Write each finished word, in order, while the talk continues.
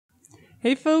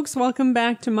Hey folks, welcome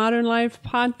back to Modern Life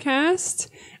Podcast.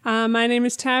 My name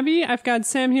is Tabby. I've got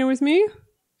Sam here with me.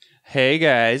 Hey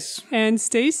guys. And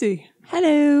Stacy.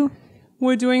 Hello.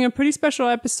 We're doing a pretty special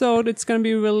episode. It's going to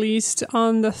be released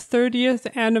on the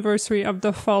 30th anniversary of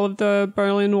the fall of the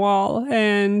Berlin Wall.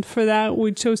 And for that,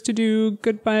 we chose to do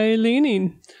Goodbye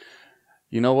Lenin.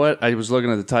 You know what? I was looking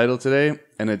at the title today,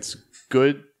 and it's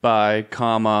Goodbye,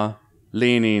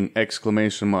 Lenin, !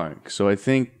 So I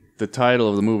think the title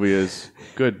of the movie is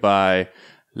Goodbye,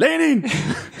 Lenin!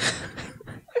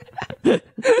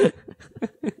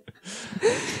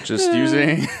 Just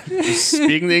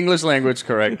speaking the English language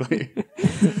correctly.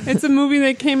 It's a movie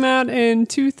that came out in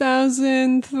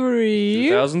 2003.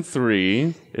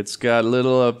 2003. It's got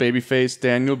little babyface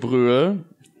Daniel Brühl,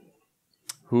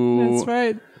 who... That's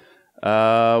right.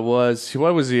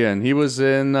 What was he in? He was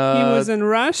in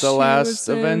Rush. The last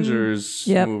Avengers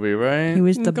movie, right? He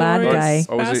was the bad guy.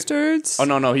 Bastards. He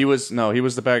was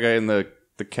the bad guy in the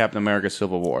Captain America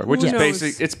Civil War, which is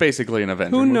basically an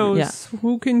Avenger Who movie. knows? Yeah.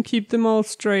 Who can keep them all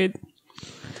straight?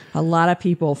 A lot of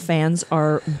fans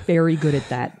are very good at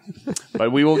that.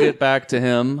 But we will get back to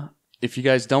him. If you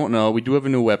guys don't know, we do have a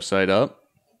new website up,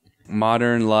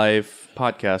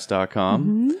 ModernLifePodcast.com.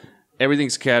 Mm-hmm.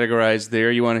 Everything's categorized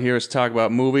there. You want to hear us talk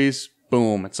about movies?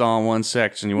 Boom, it's all in one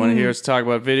section. You want to hear us talk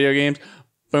about video games?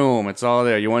 Boom, it's all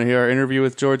there. You want to hear our interview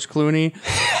with George Clooney?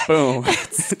 Boom.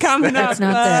 It's coming up. It's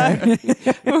not there.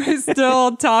 We're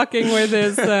still talking with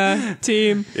his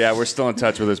team. Yeah, we're still in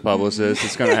touch with his publicist.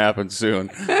 It's going to happen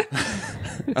soon.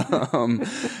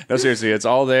 No, seriously, it's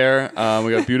all there.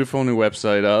 We got a beautiful new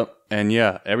website up. And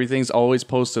yeah, everything's always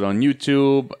posted on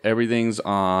YouTube. Everything's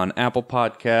on Apple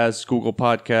Podcasts, Google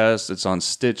Podcasts. It's on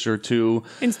Stitcher too.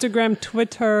 Instagram,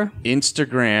 Twitter.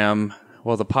 Instagram.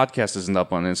 Well, the podcast isn't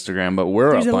up on Instagram, but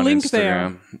we're There's up a on link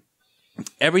Instagram. There.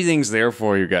 Everything's there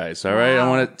for you guys, all right? Wow. I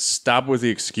want to stop with the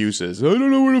excuses. I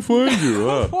don't know where to find you.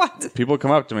 What? People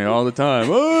come up to me all the time.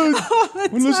 Oh, I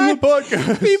listen to the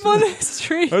podcast. People on the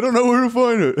street. I don't know where to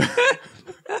find it.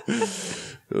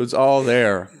 It's all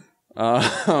there.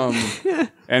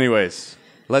 Anyways,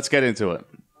 let's get into it.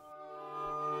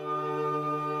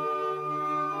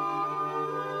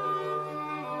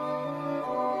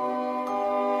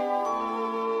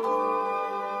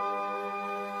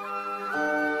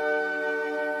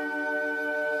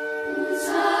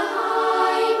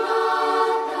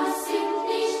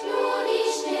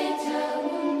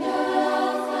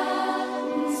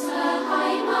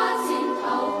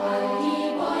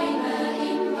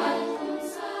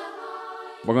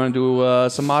 We're going to do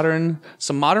some modern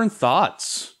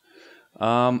thoughts.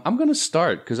 I'm going to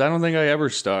start because I don't think I ever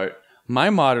start. My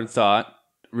modern thought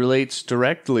relates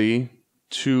directly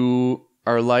to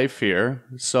our life here.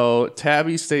 So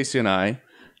Tabby, Stacy, and I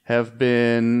have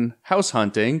been house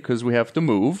hunting because we have to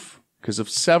move because of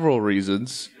several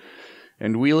reasons.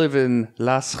 And we live in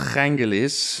Los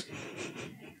Angeles.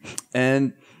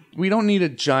 And we don't need a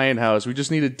giant house. We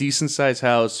just need a decent-sized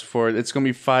house it's going to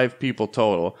be 5 people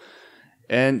total.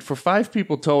 And for 5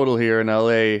 people total here in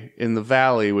LA, in the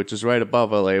valley, which is right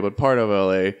above LA, but part of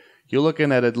LA, you're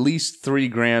looking at least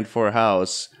 $3,000 for a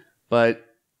house. But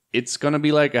it's going to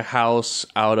be like a house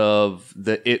out of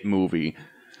the It movie,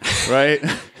 right?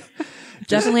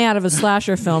 Definitely out of a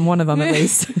slasher film, one of them at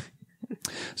least.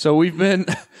 So we've been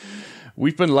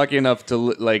lucky enough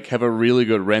to have a really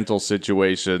good rental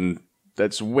situation.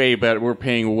 That's way better. We're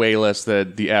paying way less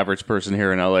than the average person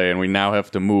here in LA, and we now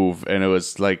have to move. And it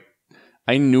was like,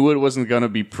 I knew it wasn't going to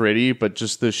be pretty, but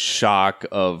just the shock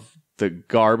of the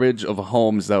garbage of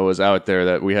homes that was out there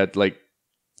that we had,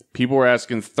 people were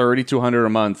asking $3,200 a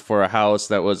month for a house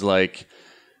that was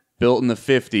built in the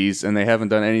 50s, and they haven't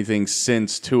done anything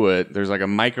since to it. There's a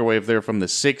microwave there from the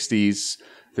 60s.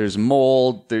 There's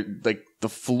mold. The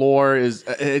floor is...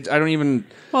 I don't even...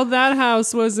 Well, that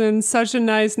house was in such a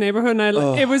nice neighborhood. And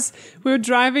we were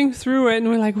driving through it and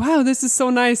we're like, wow, this is so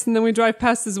nice. And then we drive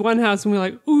past this one house and we're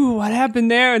like, ooh, what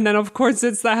happened there? And then, of course,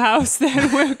 it's the house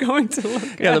that we're going to look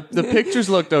at. Yeah, the pictures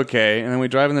looked okay. And then we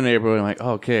drive in the neighborhood and I'm like,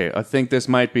 okay, I think this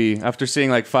might be... After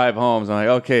seeing 5 homes, I'm like,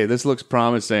 okay, this looks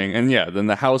promising. And yeah, then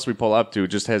the house we pull up to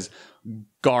just has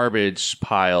garbage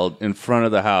piled in front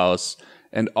of the house.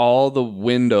 And all the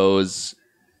windows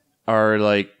are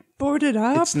boarded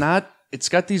up. It's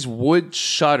got these wood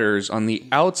shutters on the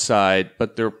outside,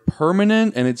 but they're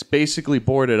permanent and it's basically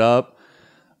boarded up.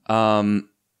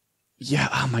 Yeah,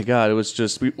 oh my God, it was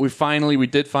just, we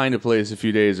did find a place a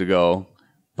few days ago,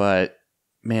 but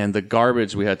man, the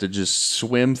garbage we had to just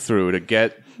swim through to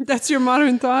get. That's your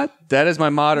modern thought? That is my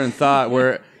modern thought,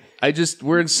 where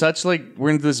we're in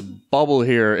this bubble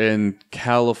here in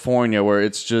California where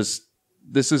it's just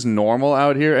this is normal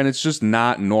out here, and it's just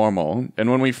not normal. And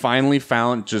when we finally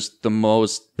found just the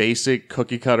most basic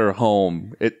cookie cutter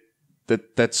home,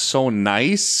 that's so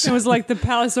nice. It was like the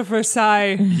Palace of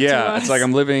Versailles. Yeah, it's like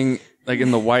I'm living like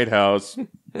in the White House,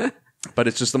 but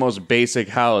it's just the most basic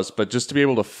house. But just to be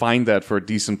able to find that for a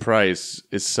decent price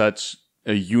is such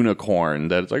a unicorn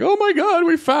that it's like, oh my God,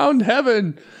 we found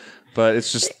heaven. But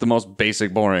it's just the most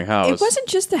basic, boring house. It wasn't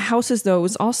just the houses, though. It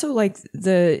was also like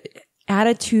the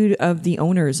attitude of the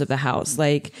owners of the house.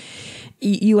 Like,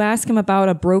 you ask them about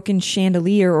a broken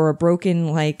chandelier or a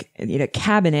broken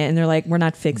cabinet, and they're like, "We're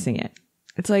not fixing it."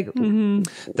 It's like,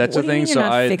 that's the thing. You're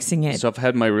not fixing it. So I've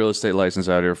had my real estate license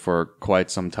out here for quite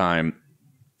some time,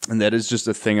 and that is just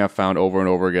a thing I've found over and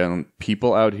over again.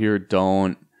 People out here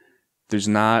don't. There's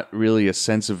not really a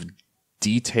sense of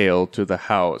detail to the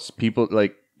house. People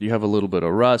like. You have a little bit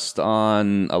of rust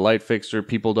on a light fixture.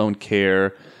 People don't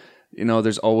care.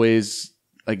 There's always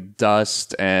like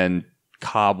dust and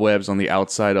cobwebs on the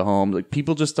outside of home. Like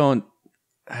people just don't.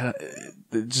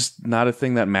 It's just not a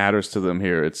thing that matters to them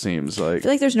here. It seems like. I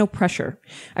feel like there's no pressure.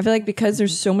 I feel like because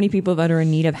there's so many people that are in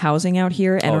need of housing out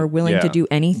here and are willing to do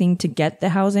anything to get the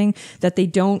housing, that they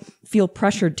don't feel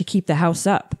pressured to keep the house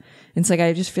up. It's like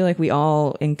I just feel like we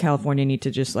all in California need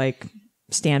to just like.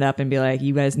 Stand up and be like,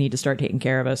 you guys need to start taking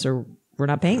care of us or we're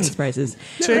not paying these prices.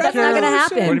 That's not going to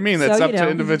happen. What do you mean? That's up to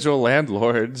individual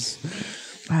landlords.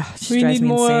 We need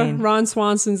more Ron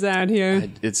Swansons out here.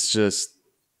 It's just,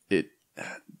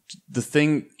 the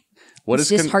thing, what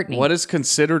is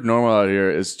considered normal out here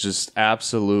is just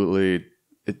absolutely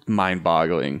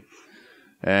mind-boggling.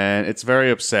 And it's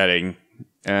very upsetting.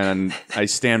 And I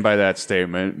stand by that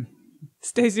statement.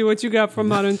 Stacey, what you got for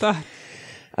Modern Thought?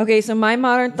 Okay, so my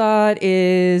modern thought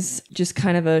is just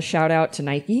kind of a shout out to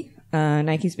Nike.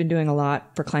 Nike's been doing a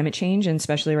lot for climate change, and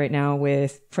especially right now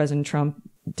with President Trump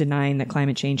denying that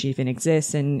climate change even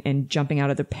exists and jumping out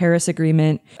of the Paris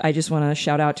Agreement. I just want to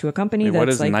shout out to a company that's what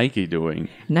is Nike doing?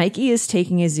 Nike is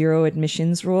taking a zero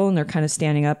emissions rule, and they're kind of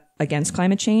standing up against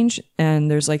climate change.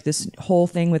 And there's like this whole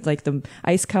thing with like the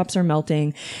ice caps are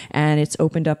melting, and it's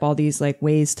opened up all these like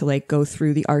ways to like go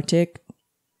through the Arctic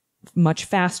much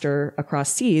faster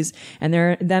across seas, and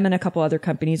them and a couple other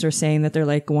companies are saying that they're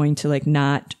like going to like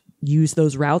not use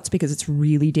those routes because it's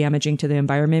really damaging to the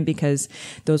environment, because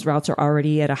those routes are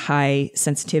already at a high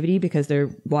sensitivity because their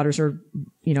waters are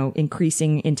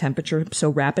increasing in temperature so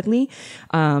rapidly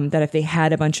that if they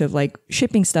had a bunch of like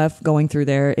shipping stuff going through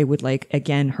there, it would like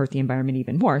again hurt the environment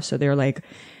even more. So they're like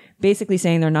basically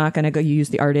saying they're not going to go use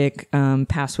the Arctic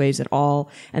pathways at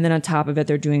all. And then on top of it,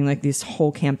 they're doing like this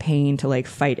whole campaign to like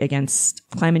fight against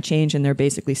climate change. And they're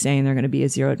basically saying they're going to be a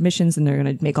zero emissions, and they're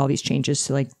going to make all these changes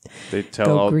to like they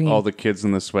tell all the kids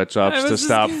in the sweatshops to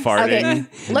stop farting.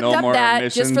 Okay. Looked up that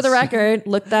emissions. Just for the record,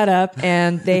 look that up.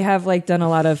 And they have like done a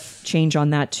lot of change on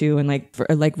that too, and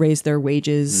like raised their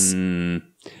wages.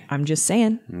 I'm just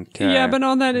saying. Okay. Yeah, but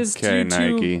all that is due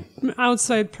to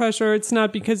outside pressure. It's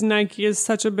not because Nike is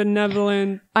such a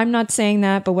benevolent. I'm not saying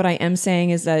that, but what I am saying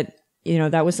is that,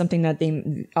 that was something that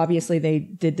they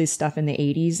did this stuff in the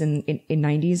 80s and in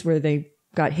 90s where they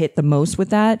got hit the most with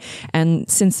that. And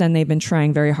since then, they've been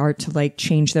trying very hard to like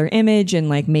change their image and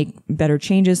like make better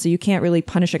changes. So you can't really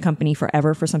punish a company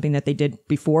forever for something that they did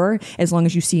before, as long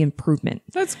as you see improvement.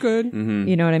 That's good. Mm-hmm.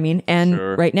 You know what I mean? And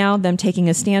right now, them taking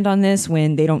a stand on this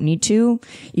when they don't need to,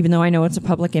 even though I know it's a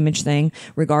public image thing,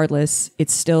 regardless,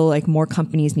 it's still like more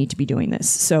companies need to be doing this.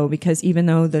 So because even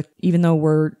though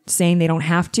we're saying they don't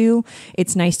have to,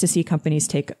 it's nice to see companies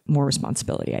take more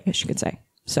responsibility, I guess you could say.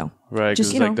 So, right,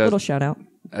 just, little shout out.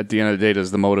 At the end of the day, does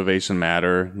the motivation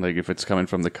matter? Like if it's coming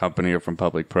from the company or from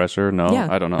public pressure? No, yeah.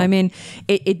 I don't know. I mean,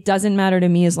 it doesn't matter to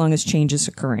me as long as change is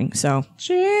occurring. So,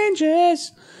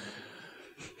 changes.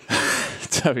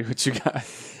 Tell me what you got.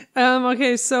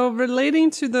 Okay, so relating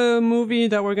to the movie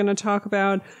that we're going to talk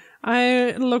about,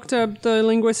 I looked up the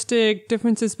linguistic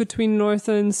differences between North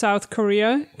and South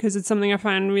Korea because it's something I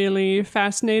find really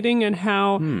fascinating, and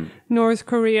how North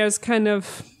Korea is kind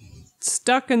of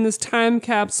stuck in this time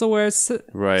capsule where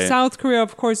South Korea,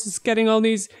 of course, is getting all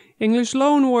these English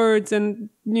loan words, and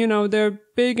they're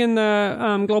big in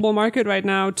the global market right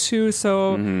now too,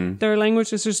 so their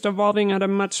language is just evolving at a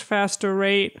much faster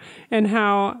rate. And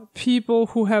how people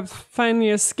who have finally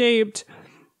escaped,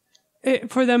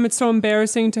 for them it's so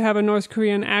embarrassing to have a North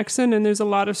Korean accent, and there's a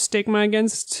lot of stigma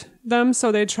against them,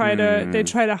 so they try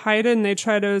to hide it, and they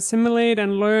try to assimilate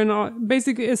and learn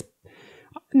basically it's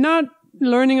not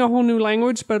learning a whole new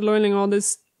language, but learning all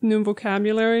this new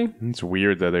vocabulary. It's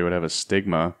weird that they would have a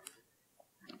stigma.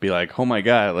 Be like, oh my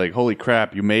God, like, holy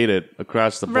crap, you made it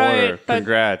across the border.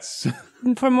 Congrats.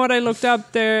 from what I looked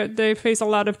up, they face a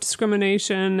lot of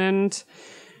discrimination and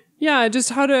just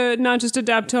how to not just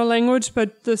adapt to a language,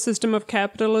 but the system of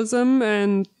capitalism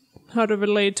and how to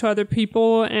relate to other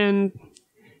people. And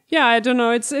I don't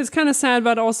know, it's kind of sad,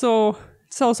 but also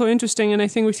it's also interesting. And I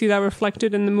think we see that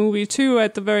reflected in the movie too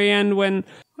at the very end when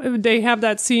they have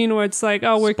that scene where it's like,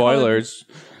 oh, we're spoilers.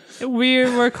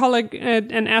 We're calling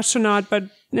it an astronaut, but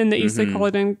in the East they call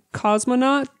it a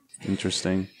cosmonaut.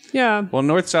 Interesting. Yeah. Well,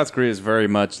 North-South Korea is very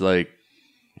much like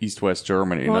East-West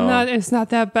Germany. Well, it's not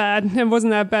that bad. It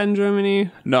wasn't that bad in Germany.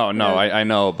 No, I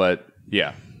know, but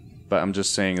yeah. But I'm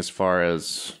just saying as far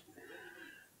as...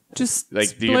 Just like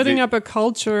splitting up a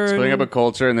culture. Splitting up a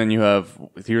culture, and then you have...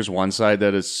 Here's one side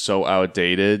that is so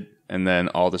outdated, and then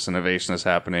all this innovation is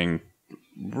happening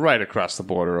right across the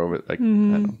border over it. Like, I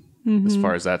don't know, as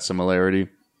far as that similarity.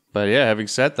 But yeah, having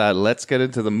said that, let's get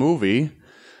into the movie.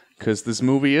 Because this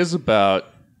movie is about...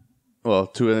 Well,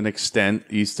 to an extent,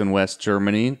 East and West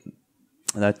Germany,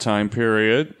 that time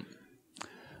period.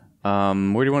 Where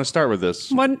do you want to start with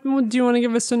this? What do you want to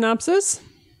give a synopsis?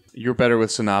 You're better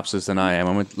with synopsis than I am.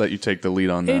 I'm going to let you take the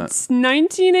lead on that. It's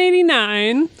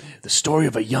 1989. The story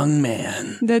of a young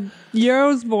man. The year I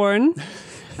was born.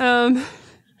 And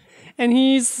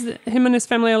him and his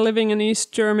family are living in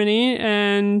East Germany,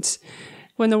 and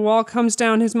when the wall comes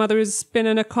down, his mother has been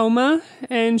in a coma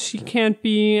and she can't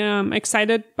be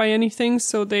excited by anything.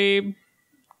 So they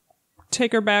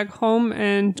take her back home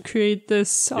and create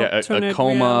this alternate a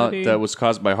coma reality. That was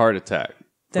caused by heart attack.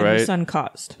 That right? her son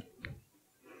caused.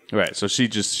 Right. So she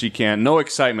can't. No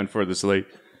excitement for this lady.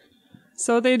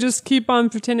 So they just keep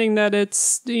on pretending that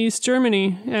it's East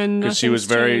Germany, and because she was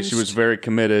very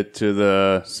committed to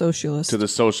the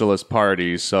socialist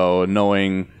party. So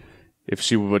knowing. If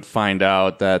she would find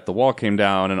out that the wall came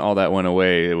down and all that went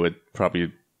away, it would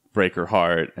probably break her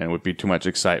heart and it would be too much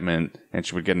excitement and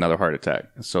she would get another heart attack.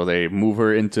 So they move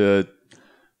her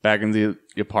back in the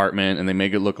apartment and they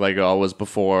make it look like it all was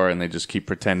before and they just keep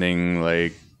pretending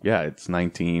like, it's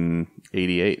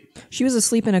 1988. She was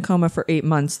asleep in a coma for 8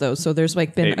 months though. So there's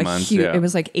like been it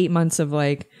was like 8 months of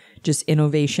like just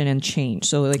innovation and change.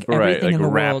 So like everything in the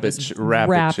world is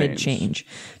rapid change.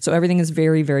 So everything is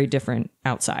very, very different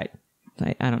outside.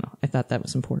 I don't know. I thought that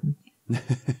was important.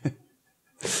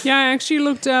 Yeah, I actually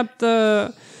looked up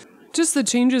the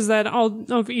changes that all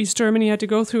of East Germany had to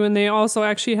go through, and they also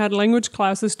actually had language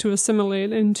classes to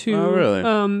assimilate into. Oh, really?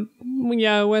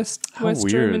 West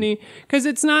Germany, because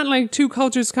it's not like two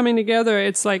cultures coming together.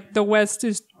 It's like the West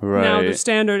is now the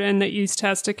standard, and the East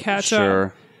has to catch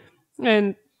up.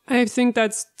 And I think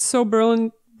that's so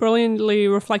brilliantly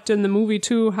reflected in the movie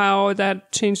too, how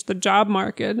that changed the job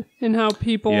market and how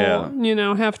people,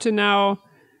 have to now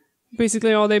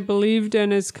basically all they believed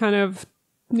in is kind of,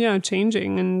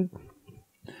 changing. And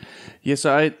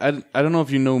so I don't know if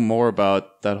you know more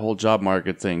about that whole job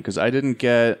market thing, because I didn't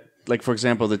get, like, for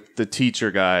example, the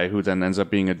teacher guy who then ends up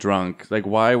being a drunk. Like,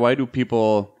 why do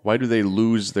they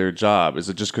lose their job? Is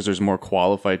it just because there's more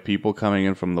qualified people coming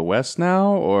in from the West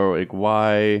now, or like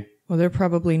why? Well, they're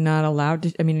probably not allowed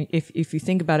to. I mean, if you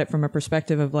think about it from a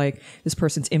perspective of like this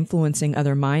person's influencing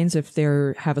other minds, if they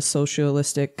have a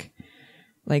socialistic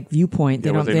like viewpoint,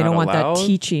 they don't want that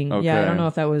teaching. Okay. Yeah, I don't know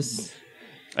if that was.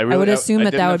 I would assume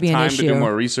that would be an issue. To do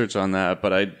more research on that,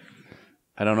 but I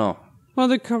don't know. Well,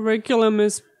 the curriculum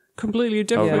is completely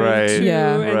different. Oh, right. Too,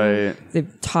 right.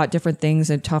 They've taught different things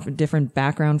and taught a different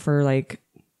background for like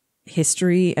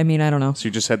history. I mean, I don't know. So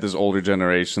you just had this older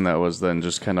generation that was then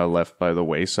just kind of left by the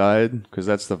wayside, because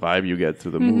that's the vibe you get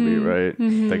through the movie, right?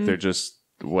 Mm-hmm. Like they're just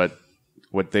what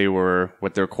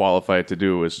they're qualified to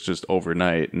do is just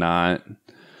overnight, not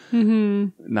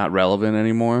relevant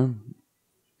anymore.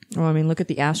 Well, I mean, look at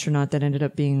the astronaut that ended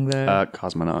up being the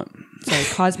cosmonaut. Sorry,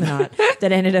 cosmonaut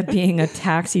that ended up being a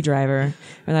taxi driver,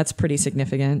 and that's pretty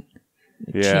significant.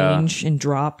 Change and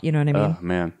drop. You know what I mean? Oh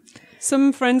man.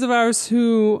 Some friends of ours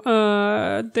who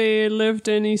they lived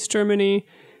in East Germany,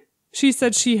 she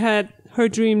said she had her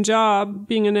dream job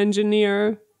being an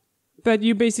engineer, but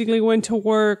you basically went to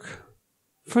work.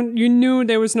 You knew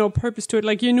there was no purpose to it.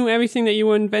 Like, you knew everything that you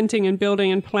were inventing and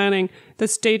building and planning. The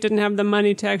state didn't have the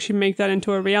money to actually make that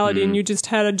into a reality, and you just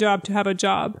had a job to have a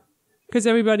job. Because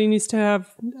everybody needs to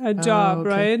have a job,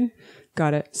 right?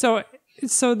 Got it. So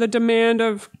the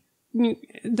demands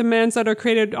that are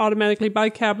created automatically by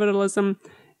capitalism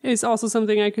is also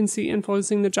something I can see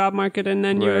influencing the job market, and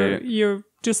then you're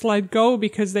just let go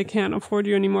because they can't afford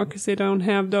you anymore because they don't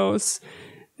have those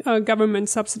government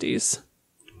subsidies.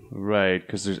 Right,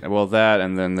 because there's that,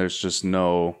 and then there's just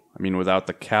no. I mean, without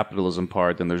the capitalism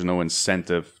part, then there's no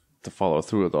incentive to follow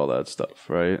through with all that stuff,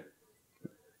 right?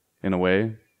 In a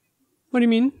way. What do you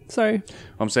mean? Sorry.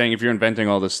 I'm saying if you're inventing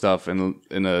all this stuff in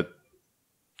a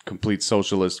complete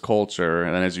socialist culture,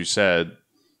 and then as you said,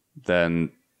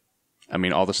 then I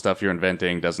mean all the stuff you're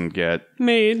inventing doesn't get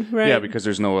made, right? Yeah, because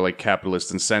there's no like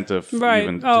capitalist incentive right.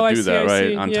 even to do that, right?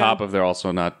 See. On top of there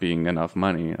also not being enough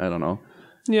money. I don't know.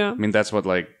 Yeah. I mean that's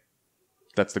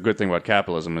the good thing about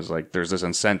capitalism is like there's this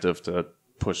incentive to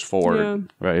push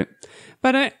forward, right?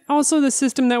 But also the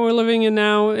system that we're living in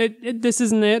now, this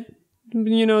isn't it.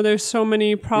 You know, there's so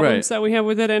many problems that we have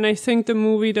with it, and I think the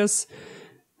movie does.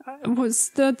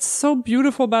 That's so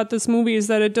beautiful about this movie is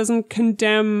that it doesn't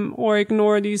condemn or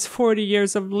ignore these 40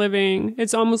 years of living.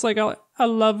 It's almost like a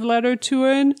love letter to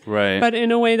it, right? But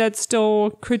in a way that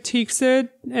still critiques it,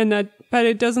 but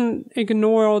it doesn't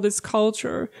ignore all this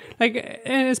culture. Like,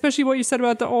 and especially what you said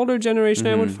about the older generation,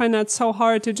 I would find that so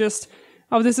hard to just.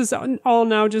 Oh, this is all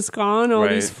now just gone. All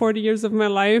these 40 years of my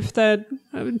life that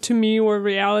to me were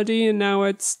reality, and now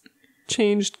it's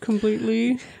changed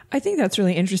completely. I think that's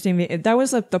really interesting. That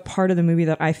was the part of the movie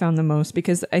that I found the most,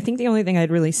 because I think the only thing I'd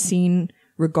really seen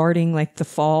regarding like the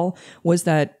fall was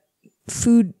that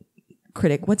food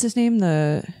critic. What's his name?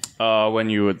 When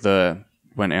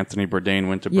Anthony Bourdain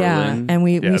went to Berlin. And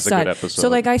we saw it. So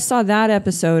like I saw that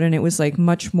episode, and it was like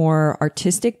much more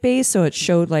artistic based. So it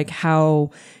showed like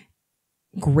how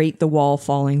great the wall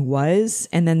falling was,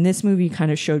 and then this movie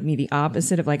kind of showed me the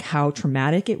opposite of like how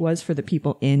traumatic it was for the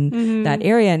people in that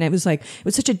area, and it was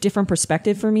such a different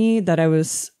perspective for me that I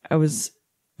was and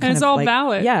it's all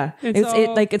valid.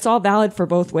 It's all valid for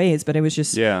both ways, but it was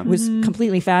just it was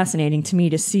completely fascinating to me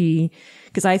to see,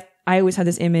 because I always had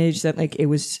this image that like it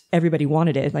was everybody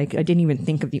wanted it. Like I didn't even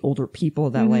think of the older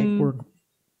people that like were.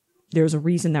 There was a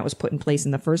reason that was put in place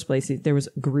in the first place. There was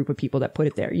a group of people that put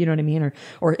it there. You know what I mean?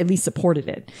 Or at least supported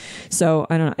it. So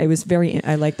I don't know. It was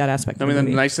I like that aspect. I mean, the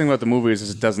nice thing about the movie is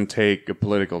it doesn't take a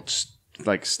political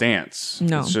like stance.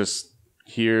 No. It's just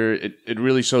here. It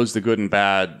really shows the good and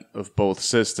bad of both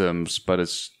systems, but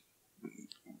it's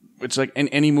like in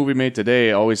any movie made today,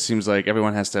 it always seems like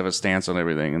everyone has to have a stance on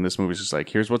everything. And this movie's just like,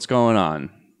 here's what's going on.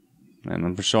 And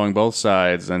I'm showing both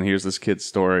sides, and here's this kid's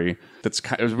story. So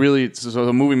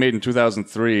the movie made in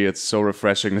 2003, it's so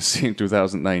refreshing to see in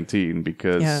 2019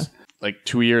 because like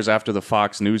 2 years after the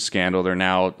Fox News scandal, they're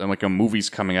now like a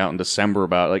movie's coming out in December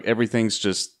about like everything's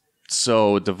just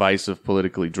so divisive,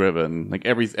 politically driven. Like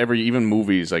every even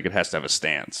movies, like it has to have a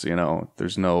stance, you know.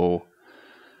 There's no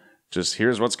just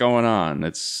here's what's going on.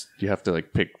 You have to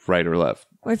like pick right or left.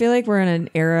 Well, I feel like we're in an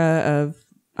era of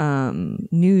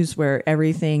news where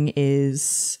everything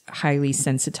is highly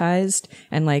sensitized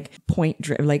and like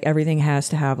like everything has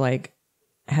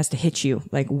to hit you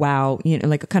like wow, you know,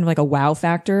 like kind of like a wow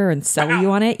factor and sell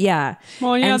you on it. Yeah.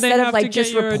 Well, yeah, instead they have of like to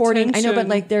just get your reporting. attention. I know, but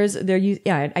like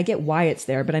I get why it's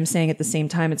there, but I'm saying at the same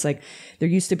time, it's like it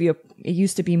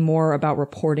used to be more about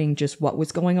reporting just what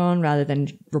was going on rather than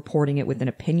reporting it with an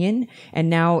opinion. And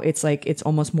now it's like, it's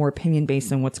almost more opinion based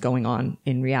than what's going on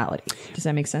in reality. Does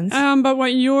that make sense? But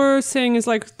what you're saying is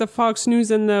like the Fox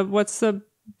News and what's the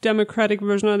Democratic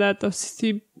version of that?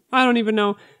 I don't even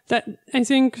know that. I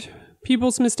think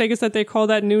people's mistake is that they call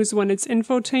that news when it's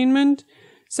infotainment.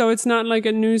 So it's not like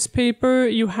a newspaper.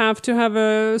 You have to have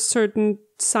a certain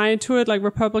side to it, like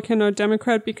Republican or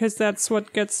Democrat, because that's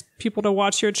what gets people to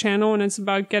watch your channel, and it's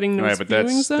about getting those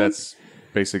viewings. That's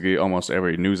basically almost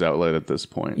every news outlet at this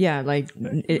point. Yeah, like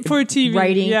for TV,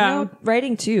 writing,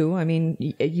 writing too. I mean,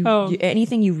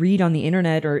 anything you read on the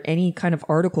internet or any kind of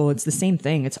article, it's the same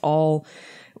thing. It's all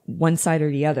one side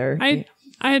or the other.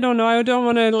 I don't know. I don't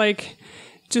want to like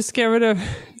just get rid of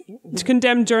to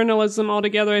condemn journalism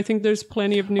altogether. I think there's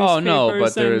plenty of newspapers. Oh no,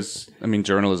 but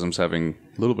journalism's having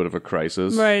a little bit of a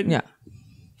crisis, right? Yeah,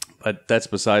 but that's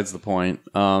besides the point.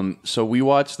 So we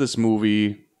watched this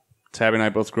movie. Tabby and I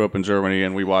both grew up in Germany,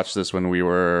 and we watched this when we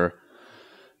were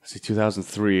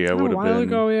 2003. I would have been a while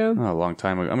ago, yeah, a long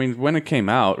time ago. I mean, when it came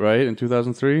out, right in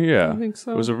 2003, yeah, I think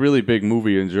so. It was a really big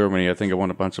movie in Germany. I think it won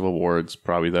a bunch of awards,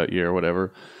 probably that year, or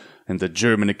whatever. And the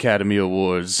German Academy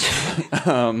Awards.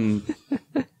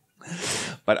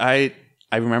 But I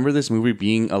remember this movie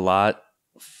being a lot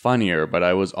funnier, but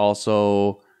I was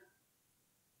also,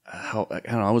 I don't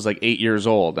know, I was like 8 years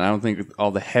old. And I don't think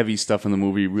all the heavy stuff in the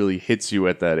movie really hits you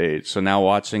at that age. So now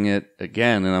watching it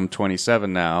again, and I'm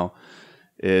 27 now,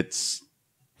 it's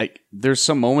like, there's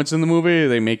some moments in the movie,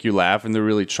 they make you laugh and they're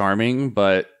really charming,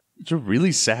 but it's a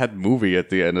really sad movie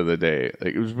at the end of the day.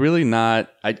 Like, it was really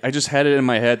not. I just had it in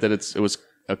my head that it was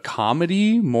a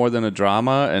comedy more than a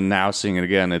drama, and now seeing it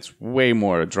again, it's way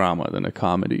more a drama than a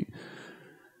comedy.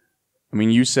 I mean,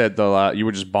 you said you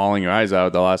were just bawling your eyes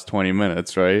out the last 20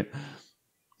 minutes, right?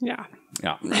 Yeah.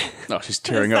 Yeah. No, she's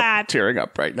tearing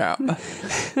up right now.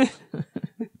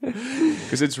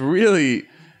 Because it's a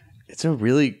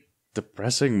really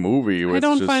depressing movie. I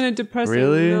don't find it depressing.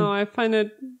 Really? No, I find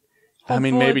it hopeful. I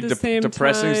mean, maybe at the same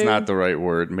depressing is time. not the right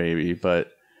word, maybe,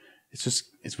 but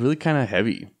it's really kind of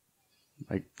heavy.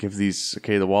 Like,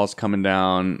 the wall's coming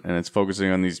down, and it's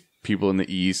focusing on these people in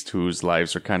the East whose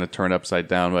lives are kind of turned upside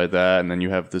down by that, and then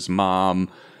you have this mom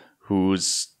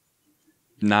who's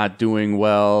not doing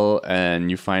well, and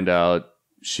you find out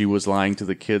she was lying to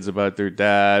the kids about their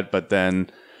dad, but then,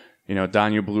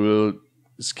 Daniel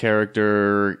Brühl's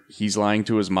character, he's lying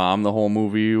to his mom the whole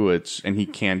movie, and he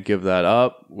can't give that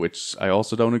up, which I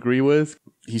also don't agree with.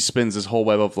 He spins this whole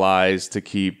web of lies to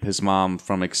keep his mom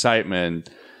from excitement,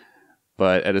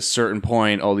 but at a certain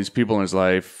point, all these people in his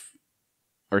life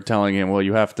are telling him, well,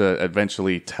 you have to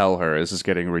eventually tell her. This is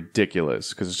getting ridiculous,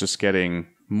 because it's just getting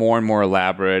more and more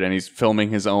elaborate, and he's filming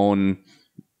his own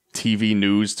TV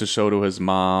news to show to his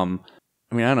mom.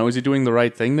 I mean, I don't know. Is he doing the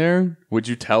right thing there? Would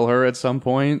you tell her at some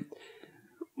point?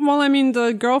 Well, I mean,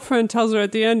 the girlfriend tells her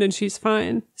at the end and she's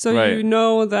fine. So Right. you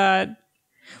know that.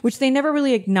 Which they never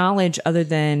really acknowledge other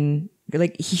than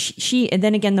like she and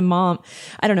then again the mom.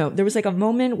 I don't know. There was like a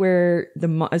moment where the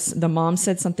mom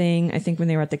said something, I think when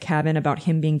they were at the cabin, about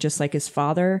him being just like his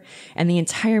father. And the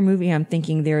entire movie I'm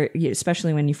thinking they're,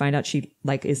 especially when you find out she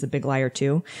like is the big liar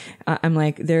too. I'm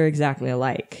like, they're exactly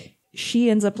alike. She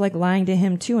ends up like lying to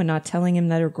him too and not telling him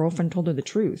that her girlfriend told her the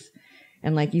truth.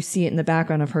 And like you see it in the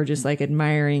background of her just like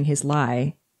admiring his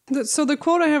lie. So the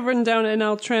quote I have written down, and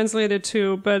I'll translate it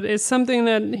too, but it's something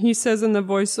that he says in the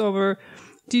voiceover.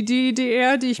 Die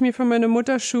DDR, die ich mir von meiner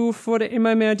Mutter schuf, wurde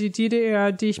immer mehr die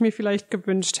DDR, die ich mir vielleicht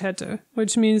gewünscht hätte.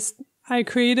 Which means I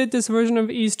created this version of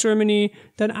East Germany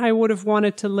that I would have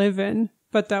wanted to live in,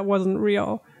 but that wasn't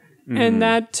real. And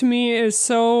that to me is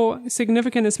so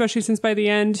significant, especially since by the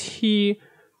end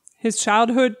his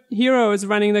childhood hero is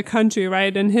running the country,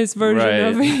 right? And his version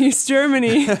of East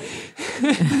Germany.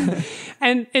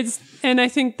 And I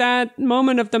think that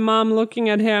moment of the mom looking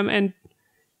at him, and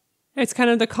it's kind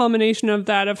of the culmination of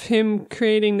that, of him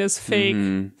creating this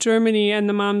fake Germany, and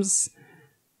the mom's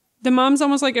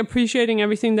almost like appreciating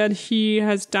everything that he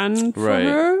has done for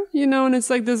her, and it's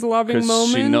like this loving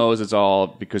moment. She knows it's all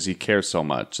because he cares so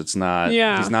much. It's not,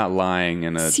 he's not lying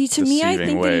in a to me, I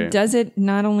think way. that he does it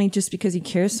not only just because he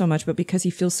cares so much, but because he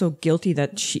feels so guilty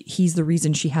that he's the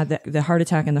reason she had the heart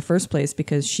attack in the first place,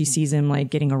 because she sees him like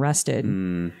getting arrested,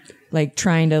 like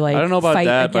trying to like, I don't know about fight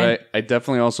that, again. but I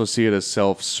definitely also see it as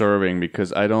self-serving,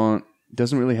 because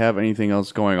doesn't really have anything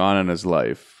else going on in his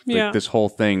life. Like, this whole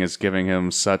thing is giving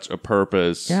him such a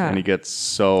purpose, and he gets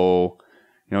so,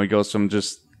 he goes from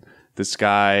just this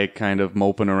guy kind of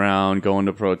moping around, going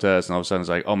to protest, and all of a sudden it's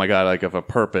like, oh my God, like, I have a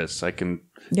purpose. I can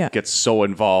get so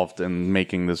involved in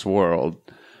making this world.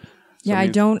 So, I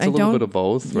don't. It's a little bit of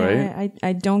both, right?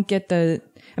 I don't get the.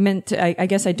 I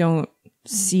guess I don't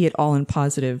see it all in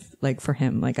positive. Like for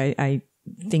him, like I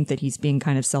think that he's being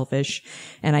kind of selfish,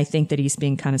 and I think that he's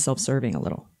being kind of self-serving a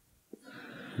little.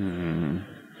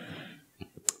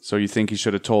 So you think he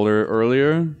should have told her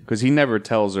earlier? Because he never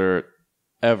tells her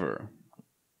ever,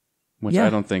 which I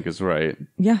don't think is right.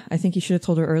 Yeah, I think he should have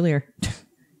told her earlier.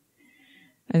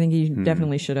 I think he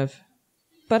definitely should have.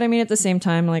 But I mean, at the same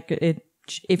time, like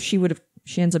if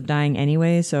she ends up dying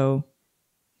anyway, so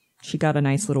she got a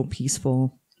nice little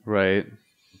peaceful. Right.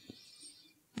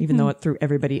 Even though it threw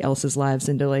everybody else's lives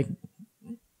into like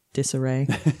disarray.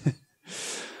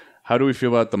 How do we feel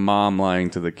about the mom lying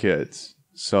to the kids?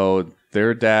 So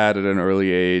their dad at an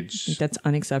early age, That's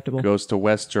unacceptable. goes to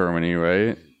West Germany,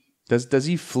 right? Does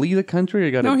he flee the country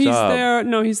or got No, a he's job? there.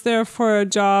 No, he's there for a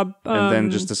job. And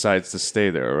then just decides to stay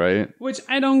there, right? Which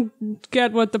I don't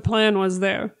get what the plan was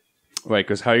there. Right,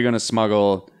 because how are you going to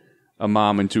smuggle a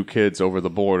mom and two kids over the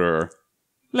border?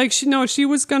 Like, she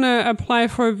was going to apply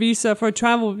for a visa, for a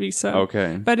travel visa.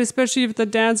 Okay. But especially if the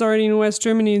dad's already in West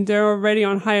Germany, they're already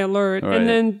on high alert. Right. And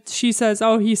then she says,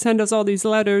 oh, he sent us all these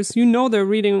letters. They're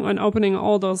reading and opening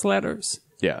all those letters.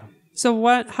 Yeah.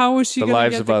 So how is she The going to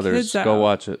Lives get of the Others. kids out? Go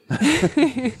watch it.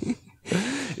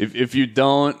 If you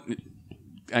don't,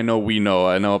 I know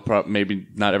maybe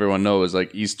not everyone knows,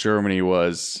 like East Germany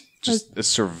was just a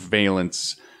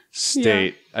surveillance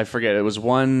state. I forget, it was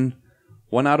one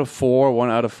out of 4, 1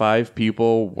 out of 5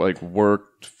 people like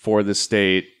worked for the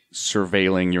state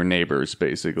surveilling your neighbors,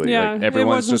 basically. Yeah, like it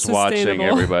everyone's wasn't just watching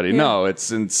sustainable. everybody. Yeah. No,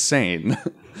 it's insane.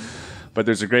 But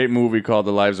there's a great movie called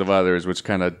The Lives of Others, which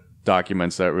kind of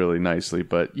documents that really nicely.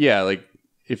 But yeah, like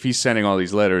if he's sending all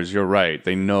these letters, you're right.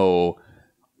 They know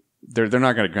they're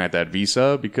not going to grant that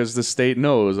visa because the state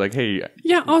knows, like, hey.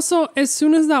 Yeah, also, as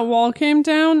soon as that wall came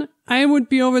down, I would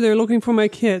be over there looking for my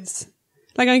kids.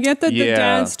 Like, I get that the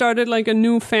dad started like a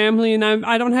new family, and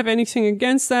I don't have anything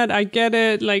against that. I get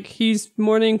it. Like, he's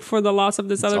mourning for the loss of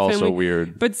this other family. It's also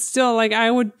weird. But still, like, I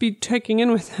would be checking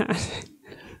in with that.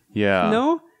 Yeah.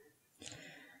 No?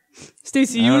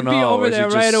 Stacey, you would be over there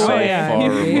right away.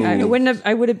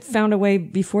 I would have found a way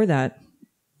before that.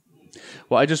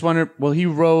 Well, I just wonder, he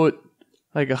wrote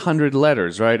like 100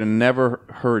 letters, right? And never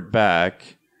heard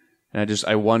back. And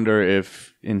I wonder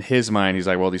if in his mind, he's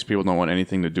like, well, these people don't want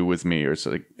anything to do with me. Or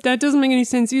so like, that doesn't make any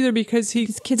sense either, because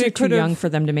his kids are too young for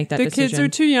them to make that decision. The kids are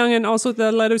too young, and also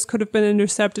the letters could have been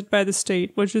intercepted by the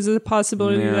state, which is a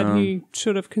possibility that he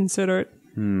should have considered.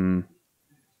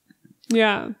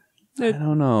 Yeah. I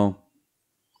don't know.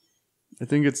 I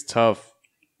think it's tough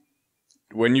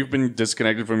when you've been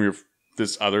disconnected from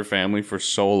this other family for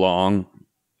so long,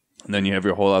 and then you have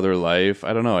your whole other life.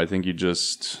 I don't know. I think it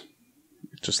just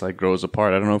like grows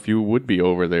apart. I don't know if you would be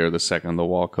over there the second the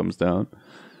wall comes down.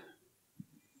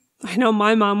 I know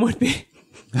my mom would be.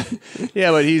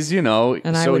 Yeah, but he's, he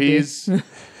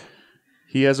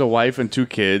has a wife and 2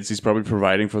 kids. He's probably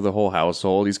providing for the whole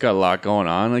household. He's got a lot going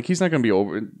on. Like, he's not going to be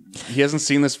over. He hasn't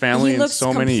seen this family in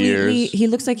so many years. He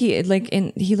looks like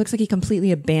he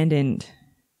completely abandoned.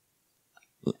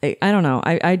 I don't know.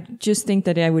 I just think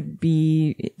that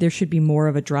there should be more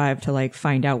of a drive to like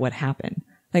find out what happened.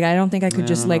 Like, I don't think I could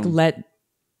just like let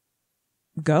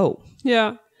go.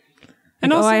 Yeah.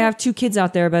 And also, I have 2 kids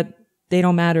out there, but they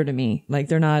don't matter to me. Like,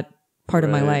 they're not part of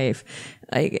my life.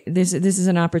 Like, this is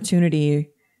an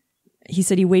opportunity. He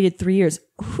said he waited 3 years.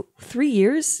 3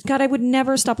 years? God, I would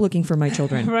never stop looking for my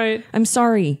children. Right. I'm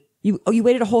sorry. You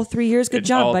waited a whole 3 years? Good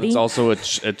job, buddy. It's also a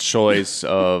choice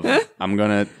of I'm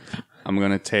gonna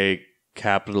take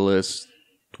capitalist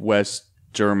West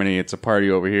Germany. It's a party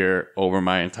over here over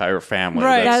my entire family.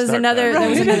 Right. That was another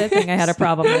thing I had a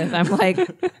problem with. I'm like,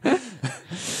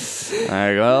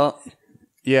 well,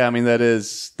 yeah. I mean, that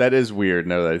is weird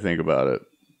now that I think about it.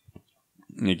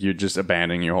 Like, you're just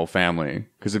abandoning your whole family.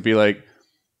 Because it'd be like,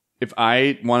 if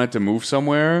I wanted to move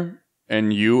somewhere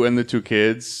and you and the 2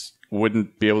 kids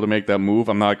wouldn't be able to make that move,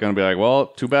 I'm not going to be like, well,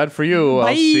 too bad for you. Bye.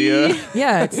 I'll see you.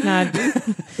 Yeah, it's not.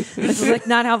 It's like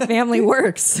not how family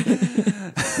works.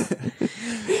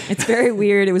 It's very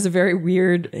weird. It was a very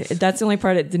weird. That's the only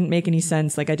part that didn't make any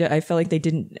sense. Like, I felt like they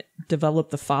didn't develop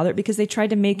the father because they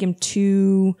tried to make him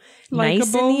too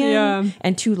nice in the end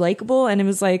and too likable. And it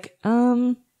was like,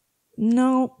 no,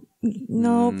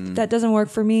 that doesn't work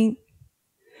for me.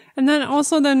 And then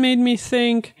also made me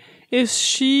think, is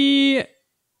she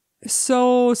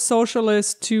so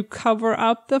socialist to cover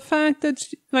up the fact that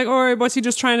or was he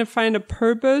just trying to find a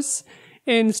purpose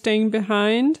in staying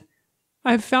behind?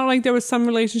 I felt like there was some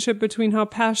relationship between how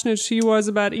passionate she was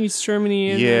about East Germany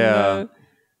and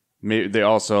maybe they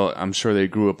also, I'm sure they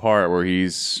grew apart where he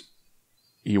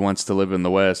wants to live in the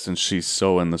West and she's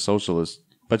so in the socialist.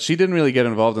 But she didn't really get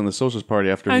involved in the Socialist Party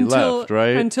after he left,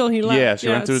 right? Until he left. Yeah, she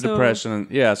went through a depression.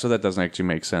 So that doesn't actually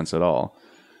make sense at all.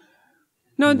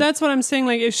 No, that's what I'm saying.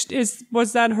 Like,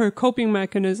 was that her coping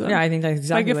mechanism? Yeah, I think that's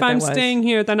exactly what that was. Like, if I'm staying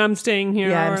here, then I'm staying here.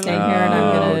 Yeah, I'm staying here and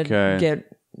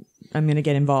I'm gonna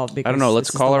get involved. Because I don't know.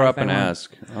 Let's call her up and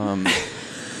ask.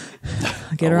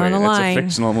 Get her on the line. It's a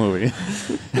fictional movie.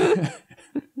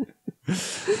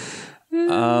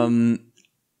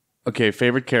 Okay,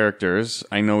 favorite characters.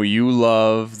 I know you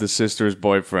love the sister's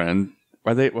boyfriend.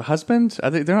 Are they husband?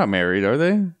 They're not married, are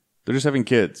they? They're just having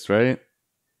kids, right?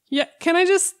 Yeah. Can I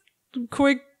just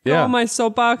quick go on my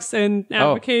soapbox and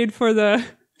advocate for the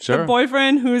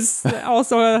boyfriend, who's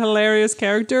also a hilarious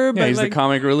character? But he's the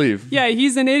comic relief. Yeah,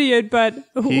 he's an idiot, but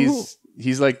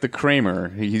he's like the Kramer.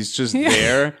 He's just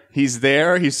there. He's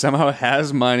there. He somehow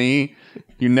has money.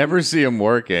 You never see him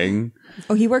working.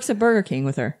 Oh, he works at Burger King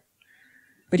with her.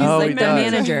 But he's like the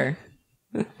manager.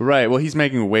 Right. Well, he's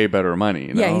making way better money.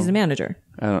 You know? Yeah, he's the manager.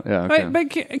 Okay. But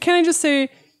can I just say,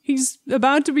 he's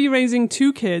about to be raising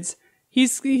 2 kids.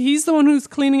 He's the one who's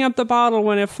cleaning up the bottle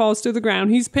when it falls to the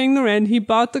ground. He's paying the rent. He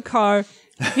bought the car.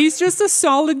 He's just a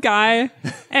solid guy.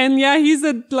 And yeah, he's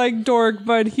a dork,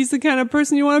 but he's the kind of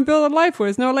person you want to build a life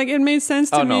with. No, it made sense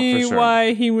to me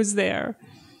why he was there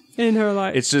in her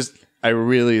life. It's just, I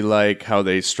really like how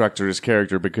they structured his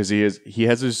character because he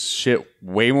has his shit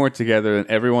way more together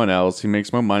than everyone else. He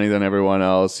makes more money than everyone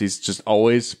else. He's just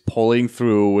always pulling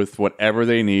through with whatever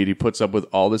they need. He puts up with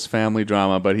all this family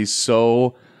drama, but he's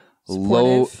so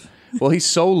low. Well, he's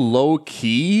so low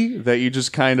key that he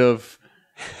just kind of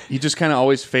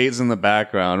always fades in the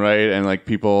background, right? And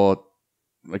people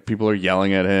are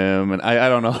yelling at him, and I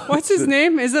don't know. What's his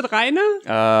name? Is it Rainer?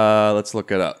 Let's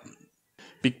look it up.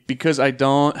 because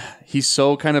he's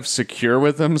so kind of secure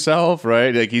with himself,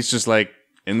 right? Like he's just like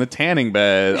in the tanning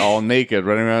bed, all naked,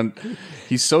 running around.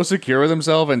 He's so secure with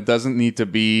himself and doesn't need to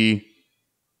be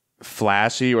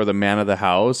flashy or the man of the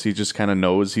house. He just kind of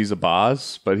knows he's a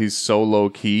boss, but he's so low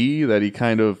key that he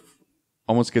kind of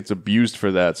almost gets abused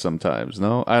for that sometimes.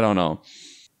 No, I don't know.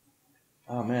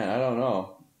 Oh man, I don't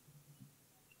know.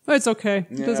 It's okay.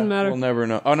 It doesn't matter. We'll never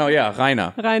know. Oh no, yeah,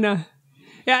 Rainer.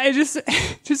 Yeah, it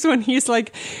just when he's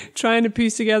like trying to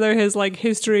piece together his like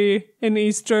history in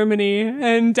East Germany,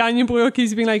 and Daniel Brühl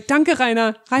keeps being like, "Danke,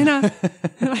 Rainer."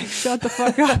 Like, shut the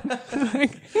fuck up.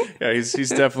 Like, yeah, he's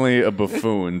definitely a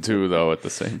buffoon too, though. At the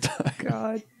same time,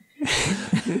 God.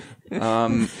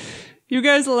 You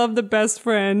guys love the best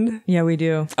friend. Yeah, we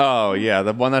do. Oh yeah,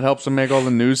 the one that helps him make all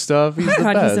the news stuff. He's the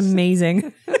God, best. he's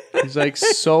amazing. He's like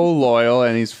so loyal,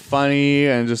 and he's funny,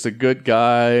 and just a good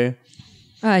guy.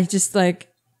 He just like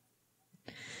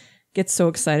gets so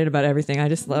excited about everything. I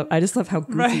just love how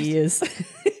goofy he is.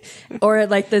 Or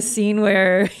like the scene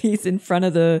where he's in front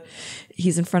of the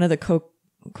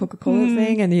Coca-Cola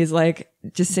thing, and he's like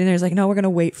just sitting there. He's like, "No, we're gonna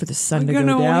wait for the sun to go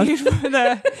down. Wait for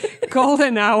the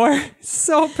golden hour."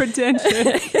 So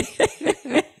pretentious.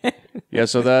 Yeah,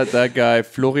 so that guy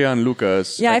Florian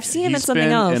Lucas. Yeah, I've seen him in something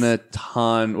else. In a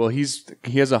ton. Well, he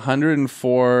has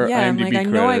 104 Yeah, I'm IMDb like, credits.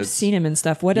 I know I've seen him in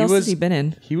stuff. What else has he been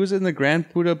in? He was in the Grand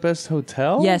Budapest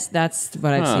Hotel. Yes, that's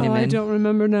what I've seen him I in. don't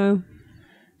remember now.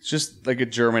 It's just like a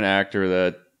German actor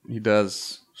that he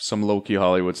does some low-key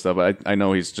Hollywood stuff. I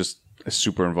know he's just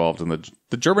super involved in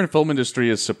the German film industry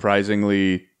is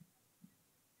surprisingly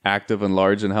active and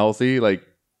large and healthy. Like,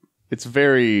 it's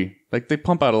very like they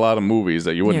pump out a lot of movies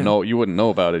that you wouldn't know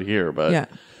about it here. But Yeah.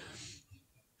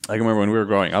 I can remember when we were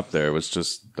growing up there, it was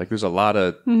just like there's a lot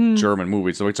of German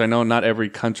movies, which I know not every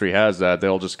country has that.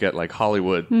 They'll just get like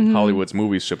Hollywood's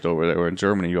movies shipped over there. Where in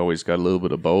Germany, you always got a little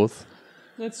bit of both.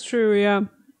 That's true, yeah.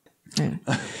 Yeah.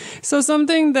 So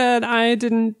something that I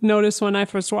didn't notice when I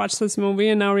first watched this movie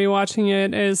and now rewatching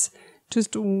it is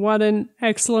just what an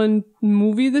excellent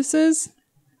movie this is.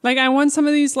 Like, I want some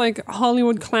of these like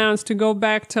Hollywood clowns to go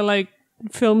back to like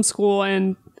film school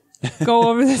and go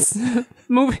over this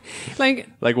movie.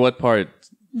 Like what part?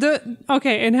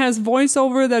 It has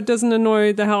voiceover that doesn't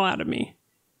annoy the hell out of me.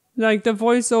 Like the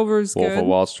voiceover is Wolf good. of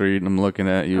Wall Street. I'm looking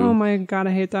at you. Oh my God,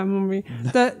 I hate that movie.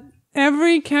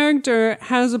 Every character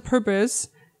has a purpose.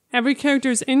 Every character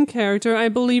is in character. I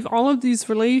believe all of these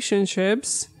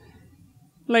relationships,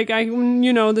 like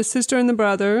the sister and the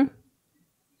brother.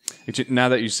 Now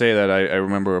that you say that, I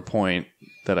remember a point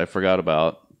that I forgot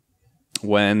about.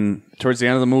 When, towards the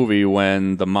end of the movie,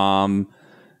 when the mom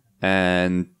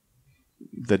and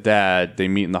the dad, they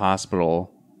meet in the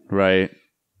hospital, right?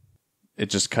 It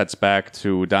just cuts back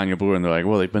to Daniel Brühl, and they're like,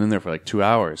 well, they've been in there for like 2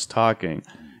 hours talking.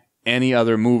 Any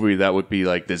other movie that would be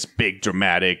like this big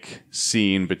dramatic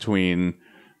scene between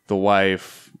the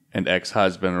wife and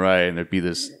ex-husband, right? And there'd be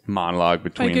this monologue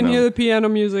between them. I can hear the piano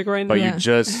music right now.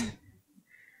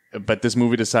 But but this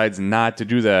movie decides not to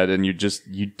do that, and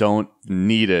you don't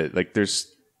need it. Like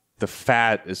the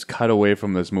fat is cut away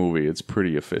from this movie. It's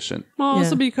pretty efficient. Well,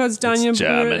 also because Daniel Brühl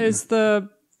German. is the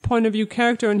point of view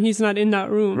character and he's not in that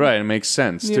room. Right, it makes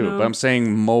sense too. know? But I'm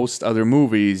saying most other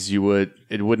movies, it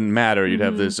wouldn't matter. You'd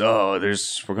have this,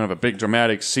 we're gonna have a big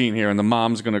dramatic scene here, and the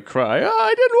mom's gonna cry. Oh,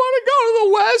 I didn't want to go to the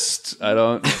West.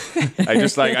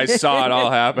 I saw it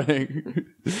all happening.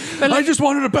 I just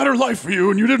wanted a better life for you,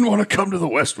 and you didn't want to come to the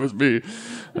West with me.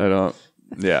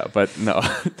 Yeah, but no,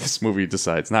 this movie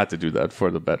decides not to do that for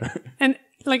the better. And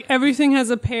like everything has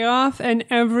a payoff, and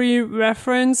every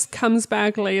reference comes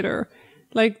back later.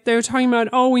 Like they're talking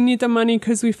about, we need the money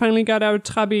because we finally got our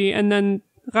Trabi, and then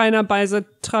Rainer buys a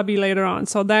Trabi later on,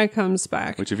 so that comes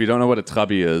back. Which, if you don't know what a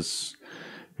Trabi is,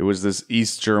 it was this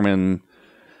East German.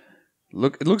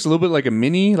 It looks a little bit like a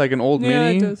Mini, like an old Mini. Yeah,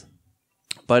 it does.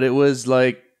 But it was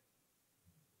like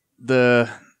the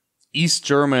East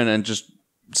German and just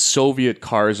Soviet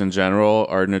cars in general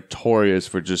are notorious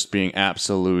for just being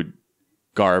absolute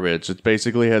garbage. It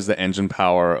basically has the engine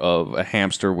power of a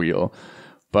hamster wheel.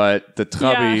 But the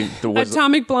Trabi...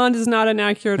 Atomic Blonde is not an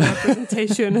accurate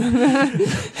representation.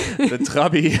 The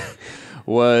Trabi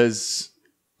was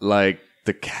like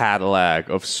the Cadillac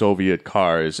of Soviet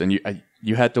cars. And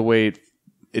you had to wait...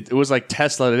 It was like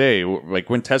Tesla today. Like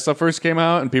when Tesla first came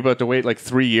out and people had to wait like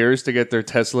 3 years to get their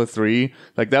Tesla 3.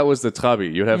 Like that was the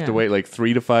Trabi. You'd have to wait like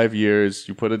 3 to 5 years.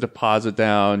 You put a deposit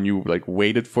down. You like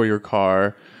waited for your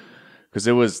car. Because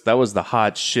that was the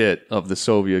hot shit of the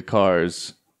Soviet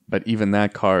cars. But even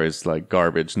that car is like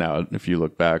garbage now if you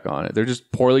look back on it. They're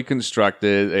just poorly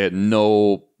constructed. They had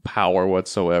no power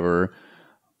whatsoever.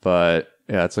 But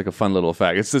Yeah, it's like a fun little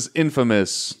fact. It's this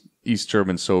infamous East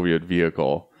German Soviet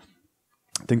vehicle.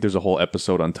 I think there's a whole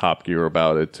episode on Top Gear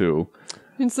about it too.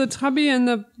 It's the Trabi and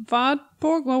the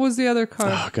Wartburg. What was the other car?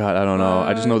 Oh God, I don't know.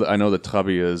 I just know that the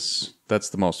Trabi that's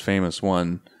the most famous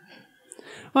one.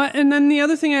 Well, and then the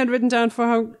other thing I had written down for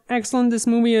how excellent this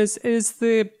movie is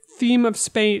the theme of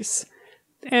space.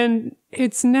 And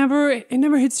it never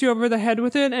hits you over the head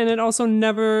with it, and it also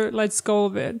never lets go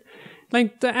of it.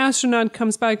 Like, the astronaut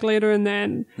comes back later in the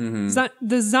end.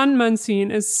 The Sandmann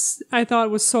scene I thought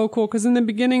was so cool, because in the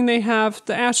beginning they have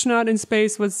the astronaut in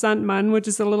space with Sandmann, which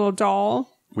is a little doll.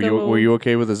 Were you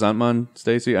okay with the Sandmann,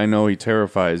 Stacey? I know he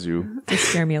terrifies you. They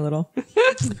scare me a little.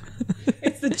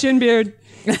 It's the chin beard.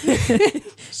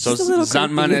 So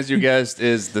Sandmann, as you guessed,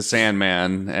 is the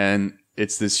Sandman, and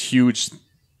it's this huge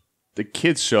the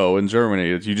kids show in Germany.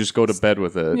 You just go to bed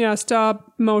with it. Yeah,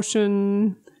 stop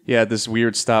motion. Yeah, this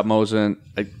weird stop motion.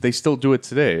 They still do it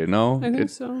today, no? I think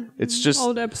so. It's just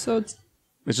old episodes.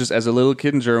 It's just as a little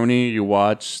kid in Germany, you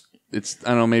watch. It's I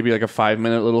don't know, maybe like a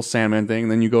 5-minute little Sandman thing.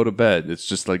 Then you go to bed. It's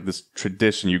just like this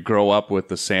tradition. You grow up with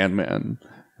the Sandman,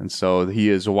 and so he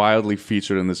is wildly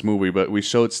featured in this movie. But we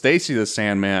showed Stacey the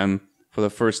Sandman for the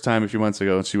first time a few months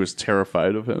ago, and she was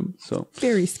terrified of him. So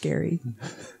very scary.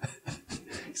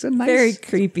 He's a nice, very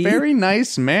creepy, very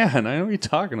nice man. I know what you're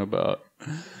talking about.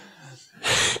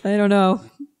 I don't know.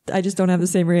 I just don't have the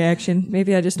same reaction.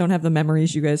 Maybe I just don't have the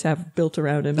memories you guys have built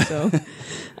around him. So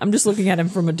I'm just looking at him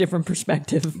from a different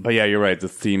perspective. But yeah, you're right. The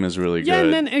theme is really yeah,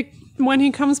 good. And then when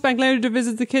he comes back later to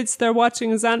visit the kids, they're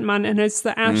watching Sandmann, and it's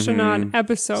the astronaut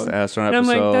episode. It's the astronaut and I'm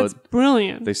episode. like, that's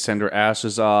brilliant. They send her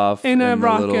ashes off in a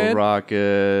little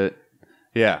rocket.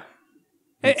 Yeah.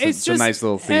 It's just a nice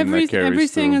little theme that carries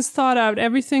everything through. is thought out.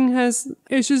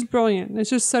 It's just brilliant. It's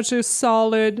just such a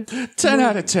solid 10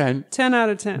 out of 10. 10 out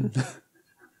of 10.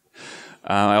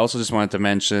 I also just wanted to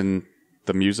mention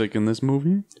the music in this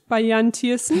movie. By Jan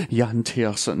Tiersen. Jan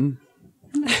Tiersen.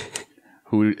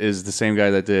 Who is the same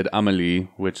guy that did Amelie,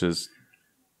 which is,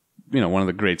 one of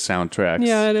the great soundtracks.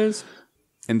 Yeah, it is.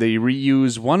 And they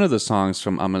reuse one of the songs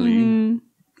from Amelie.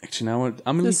 Actually, now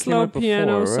Amelie the came out slow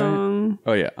piano before, right? song.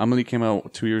 Oh yeah, Amelie came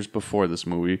out 2 years before this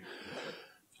movie.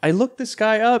 I looked this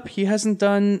guy up. He hasn't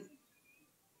done.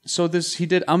 He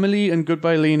did Amelie and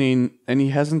Goodbye Lenin, and he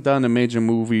hasn't done a major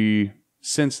movie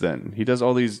since then. He does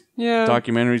all these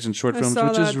documentaries and short films,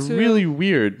 which is really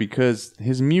weird because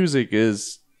his music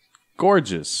is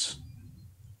gorgeous.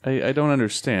 I don't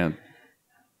understand.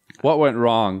 What went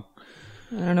wrong?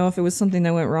 I don't know if it was something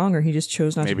that went wrong or he just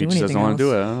chose not to do anything. Maybe he just doesn't want to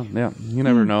do it. I don't know. Yeah, you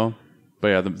never know. But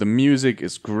yeah, the music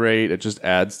is great. It just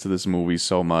adds to this movie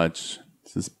so much.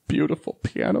 It's this beautiful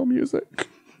piano music.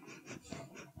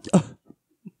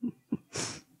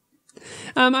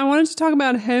 I wanted to talk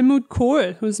about Helmut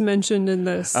Kohl, who's mentioned in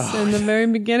this in the very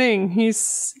beginning.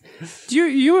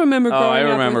 You remember growing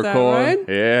up with that, Kohl. right?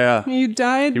 Yeah. He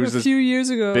died a few years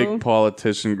ago. Big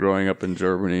politician growing up in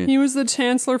Germany. He was the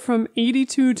chancellor from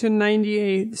 82 to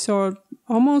 98, so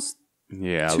almost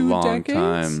 2 long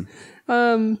decades.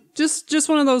 time. Just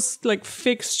one of those like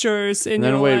fixtures in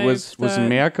your life. Was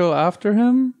Merkel after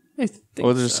him? I think or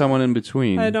was there someone in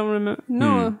between? I don't remember.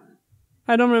 No.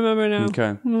 I don't remember now.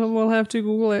 Okay. We'll have to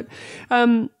Google it.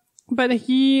 But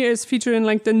he is featured in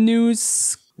like the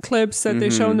news clips that they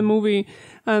show in the movie.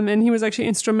 And he was actually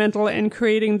instrumental in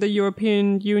creating the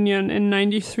European Union in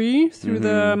 93 through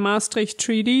the Maastricht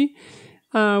Treaty,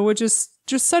 which is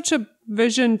just such a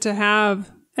vision to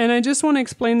have. And I just want to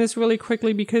explain this really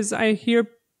quickly because I hear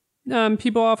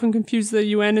people often confuse the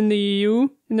UN and the EU.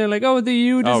 And they're like, the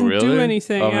EU doesn't do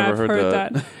anything. I've I've heard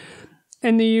that.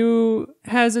 And the EU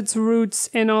has its roots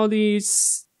in all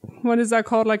these, what is that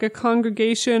called? Like a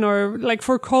congregation or like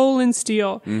for coal and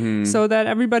steel. So that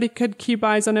everybody could keep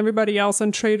eyes on everybody else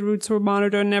and trade routes were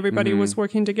monitored and everybody was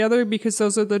working together because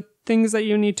those are the things that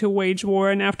you need to wage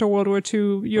war. And after World War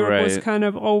II, Europe was kind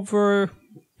of over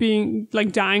being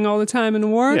like dying all the time in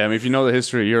war. Yeah, I mean, if you know the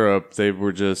history of Europe,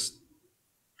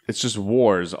 it's just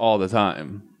wars all the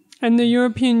time. And the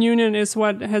European Union is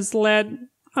what has led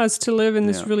us to live in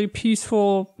this really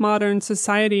peaceful modern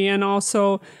society and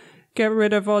also get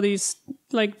rid of all these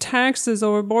like taxes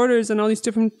over borders and all these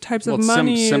different types of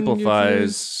money.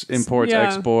 Simplifies imports,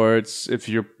 exports. If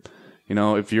you're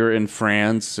in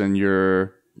France and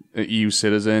you're an EU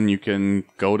citizen, you can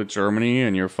go to Germany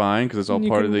and you're fine because it's all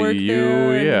part of the EU.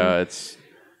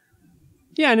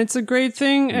 And it's a great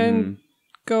thing. And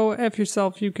go F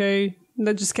yourself, UK.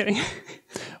 No, just kidding.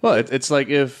 Well, it's like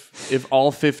if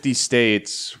all 50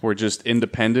 states were just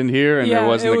independent here and there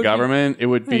wasn't a government, it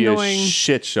would be a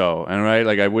shit show. And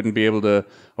like I wouldn't be able to,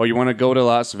 you want to go to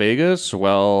Las Vegas?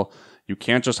 Well, you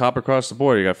can't just hop across the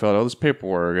border. You got to fill out all this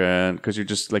paperwork, and because you're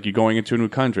just like you're going into a new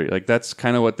country. Like that's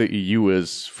kind of what the EU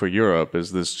is for Europe.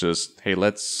 Is this just hey,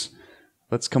 let's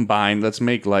combine, let's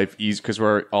make life easy because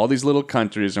we're all these little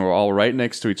countries and we're all right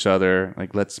next to each other.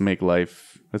 Like let's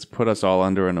put us all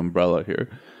under an umbrella here.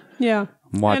 Yeah.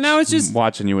 And I was just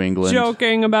watching you, England.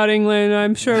 Joking about England.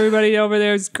 I'm sure everybody over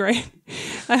there is great.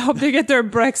 I hope they get their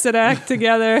Brexit act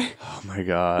together. Oh my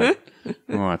God.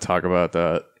 I want to talk about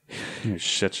that.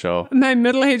 Shit show. My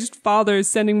middle-aged father is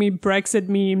sending me Brexit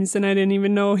memes, and I didn't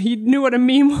even know he knew what a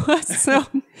meme was. So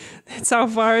that's how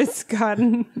far it's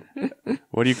gotten.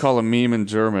 What do you call a meme in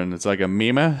German? It's like a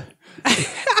meme? I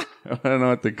don't know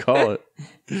what to call it.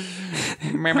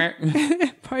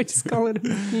 Probably just call it a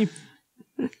meme.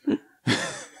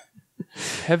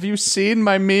 Have you seen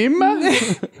my meme?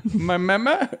 My meme?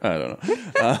 I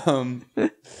don't know.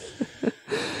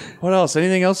 What else?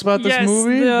 Anything else about this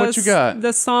movie? What you got?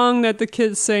 The song that the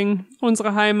kids sing,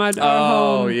 Unsere Heimat, Our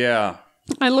Home. Oh, yeah.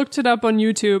 I looked it up on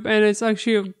YouTube, and it's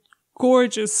actually a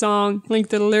gorgeous song. Link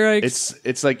the lyrics.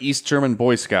 It's like East German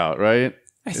Boy Scout, right?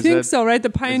 I think so, right? The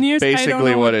Pioneers? Basically I don't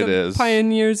know what it is.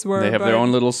 Pioneers were. They have their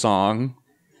own little song.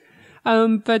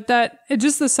 But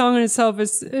just the song in itself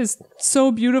is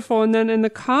so beautiful. And then in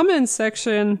the comments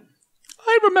section,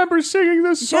 I remember singing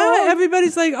this song. yeah,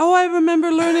 everybody's like, oh, I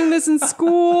remember learning this in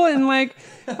school. And like,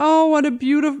 oh, what a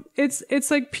beautiful,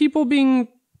 it's like people being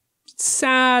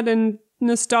sad and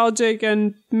nostalgic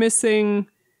and missing.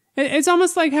 It's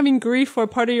almost like having grief for a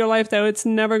part of your life that it's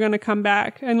never going to come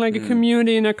back. And like a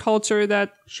community and a culture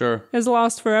that is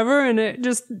lost forever. And it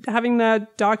just having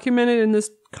that documented in this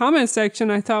comment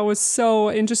section I thought was so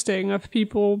interesting of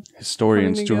people.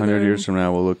 Historians 200 years from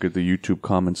now will look at the YouTube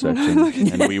comment section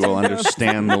and we will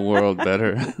understand the world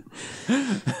better.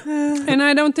 And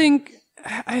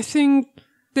I think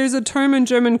there's a term in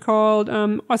German called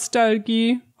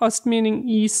Ostalgie, Ost meaning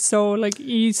east, so like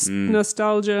east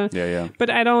nostalgia. Yeah. But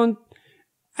I don't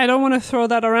want to throw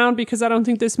that around because I don't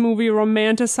think this movie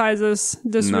romanticizes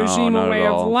this regime or way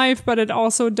of life, but it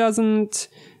also doesn't.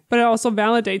 But it also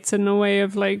validates it in a way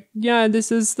of like, yeah, this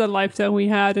is the life that we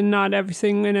had and not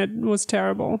everything in it was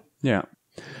terrible. Yeah.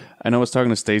 And I was talking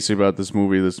to Stacy about this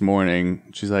movie this morning.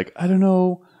 She's like, I don't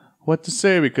know what to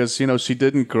say because, she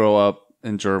didn't grow up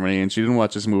in Germany and she didn't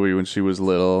watch this movie when she was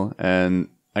little. And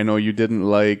I know you said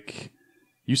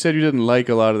you didn't like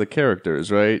a lot of the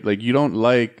characters, right? Like you don't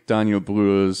like Daniel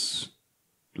Brühl's,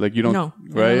 like you don't, no,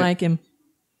 right? I don't like him.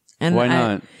 And why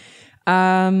not?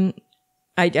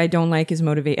 I don't like his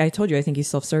motivation. I told you, I think he's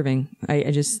self-serving.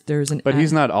 But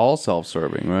he's not all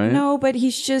self-serving, right? No, but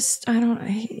he's just,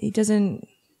 he's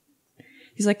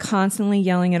like constantly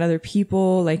yelling at other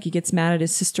people. Like he gets mad at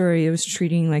his sister. He was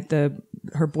treating like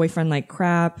her boyfriend like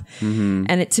crap. Mm-hmm.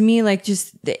 And to me, like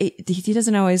he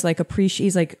doesn't always like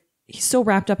appreciate, he's so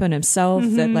wrapped up in himself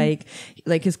that like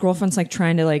his girlfriend's like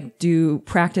trying to like do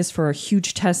practice for a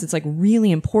huge test that's like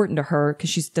really important to her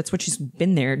because that's what she's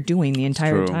been there doing the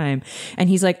entire time. And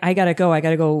he's like, I gotta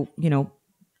go,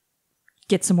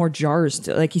 get some more jars.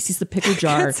 Like he sees the pickle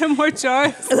jar. Get some more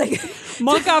jars. Like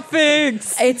mocha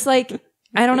figs. It's like,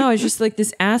 I don't know. It's just like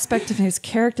this aspect of his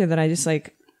character that I just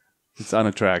like. It's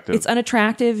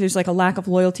unattractive. There's like a lack of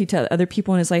loyalty to other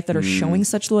people in his life that are showing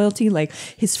such loyalty. Like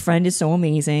his friend is so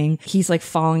amazing. He's like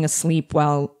falling asleep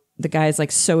while the guy's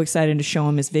like so excited to show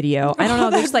him his video. I don't know.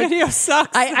 There's like video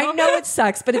sucks. I know it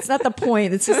sucks, but it's not the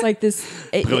point. It's just like this.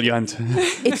 Brilliant.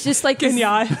 It's just like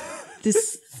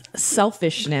this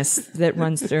selfishness that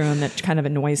runs through him that kind of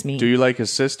annoys me. Do you like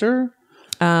his sister?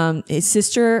 His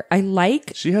sister, I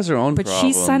like. She has her own but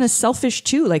problems. She's kind of selfish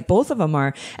too. Like both of them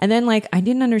are. And then like I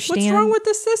didn't understand. What's wrong with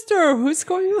the sister? Who's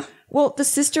going on? Well, the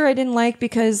sister I didn't like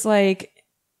because like.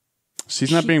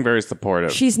 She's not being very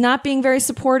supportive. She's not being very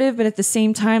supportive, but at the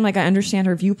same time, like I understand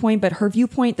her viewpoint, but her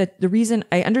viewpoint the reason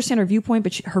I understand her viewpoint,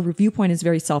 but her viewpoint is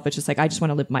very selfish. It's like, I just want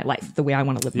to live my life the way I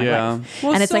want to live my life.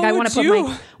 Well, and it's so like, I want to put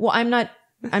you.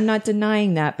 I'm not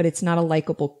denying that, but it's not a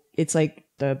likable, it's like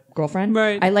the girlfriend.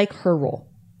 Right. I like her role.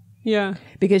 Yeah.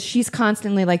 Because she's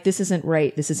constantly like, this isn't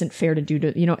right. This isn't fair to do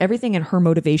to, everything in her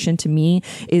motivation to me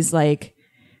is like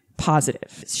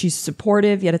positive. She's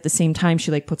supportive, yet at the same time,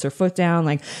 she like puts her foot down.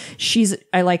 Like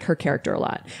I like her character a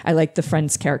lot. I like the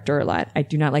friend's character a lot. I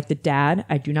do not like the dad.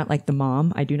 I do not like the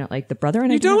mom. I do not like the brother.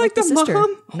 And you I do not like the sister.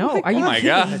 Mom? No. Are you? Oh my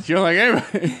God. You don't like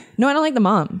anybody? No, I don't like the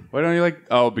mom. Why don't you like?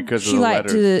 Oh, because she of the lied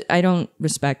letters. I don't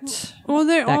respect. Well,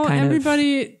 they're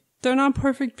not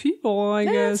perfect people, I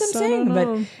guess. That's what I'm saying.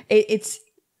 But it's.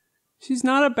 She's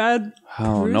not a bad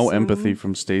person. No empathy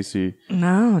from Stacy.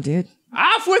 No, dude.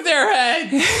 Off with their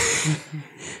head!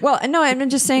 Well, no, I'm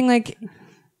just saying, like...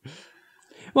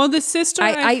 Well, the sister,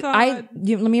 I thought...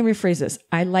 let me rephrase this.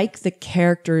 I like the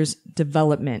characters'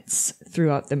 developments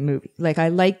throughout the movie. Like, I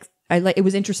like, it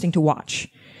was interesting to watch,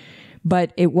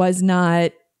 but it was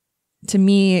not, to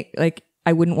me, like,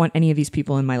 I wouldn't want any of these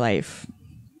people in my life.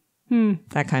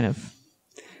 That kind of.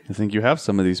 I think you have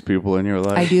some of these people in your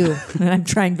life. I do. And I'm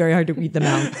trying very hard to weed them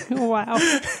out. Wow.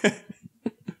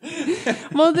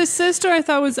 Well, the sister I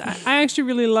thought was, I actually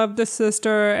really loved the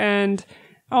sister and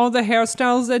all the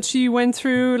hairstyles that she went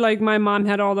through. Like my mom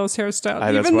had all those hairstyles.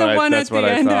 Even the one at the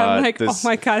end, I'm like, oh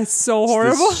my God, it's so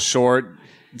horrible. This short,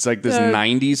 it's like this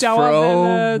 90s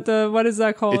fro. The what is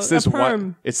that called? It's this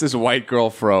perm. It's this white girl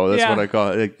fro. That's what I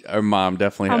call it. Like, our mom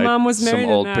definitely had mom was married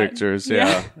some old in that. pictures.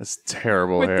 Yeah. It's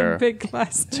terrible With hair. the big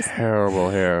glasses.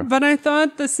 Terrible hair. But I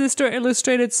thought the sister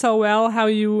illustrated so well how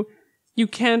you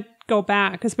can't go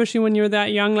back, especially when you're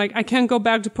that young. Like, I can't go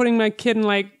back to putting my kid in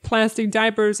like plastic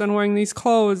diapers and wearing these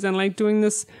clothes and like doing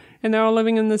this, and they're all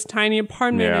living in this tiny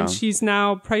apartment and she's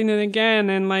now pregnant again,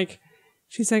 and like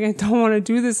she's like, I don't want to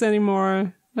do this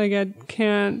anymore. Like, I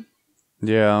can't.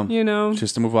 Yeah. You know?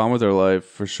 Just to move on with her life,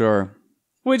 for sure.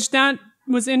 Which that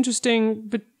was interesting,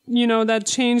 but you know, that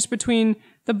changed between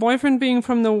the boyfriend being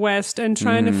from the West and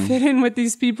trying to fit in with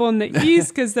these people in the East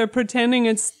because they're pretending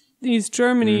it's East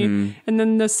Germany, and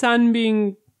then the son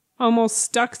being almost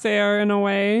stuck there in a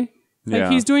way.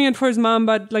 Like, he's doing it for his mom,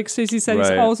 but like Stacey said,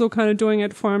 he's also kind of doing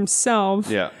it for himself.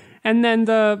 Yeah. And then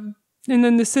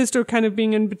the sister kind of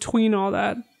being in between all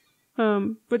that.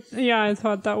 But yeah, I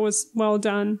thought that was well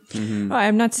done. Well,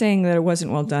 I'm not saying that it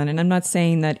wasn't well done, and I'm not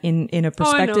saying that in a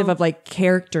perspective of like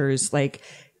characters, like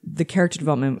the character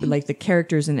development, like the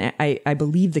characters, and I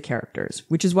believe the characters,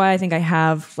 which is why I think I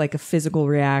have like a physical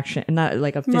reaction, not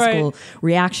like a physical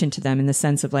reaction to them, in the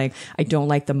sense of like, I don't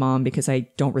like the mom because I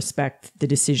don't respect the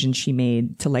decision she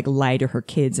made to like lie to her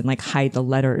kids and like hide the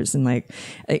letters, and like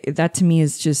that to me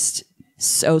is just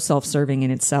so self-serving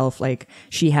in itself. Like,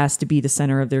 she has to be the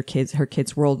center of her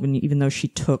kids' world, even though she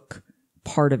took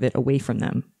part of it away from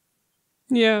them.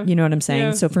 Yeah. You know what I'm saying?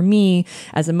 Yeah. So for me,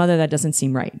 as a mother, that doesn't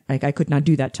seem right. Like, I could not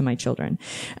do that to my children.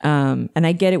 And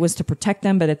I get it was to protect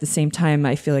them, but at the same time,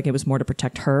 I feel like it was more to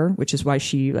protect her, which is why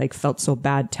she like felt so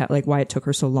bad, like why it took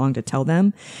her so long to tell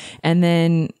them. And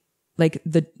then like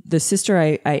the sister,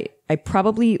 I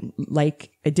probably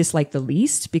I dislike the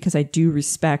least, because I do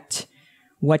respect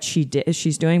what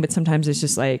she's doing, but sometimes it's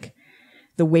just like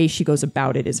the way she goes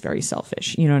about it is very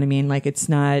selfish. You know what I mean? Like, it's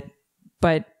not,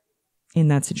 but in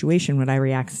that situation, would I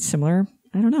react similar?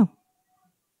 I don't know.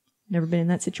 Never been in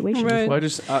that situation before. Well,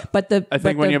 I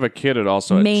think when you have a kid, it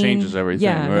changes everything.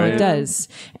 Yeah, right? No, it does.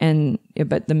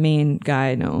 But the main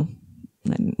guy, no.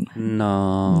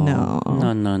 No.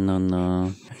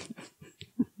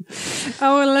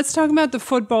 Oh, and let's talk about the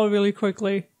football really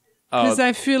quickly, because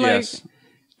I feel like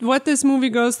what this movie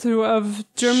goes through of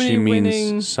Germany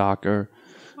winning soccer.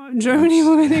 Germany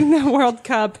winning the World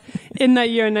Cup in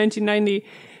that year, 1990.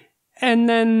 And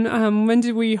then when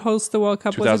did we host the World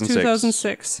Cup? 2006. Was it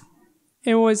 2006?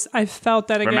 It was, I felt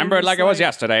that again. Remember it like it was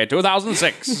yesterday,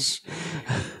 2006.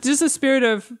 Just a spirit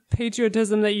of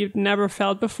patriotism that you've never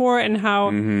felt before, and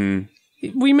how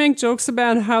we make jokes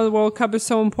about how the World Cup is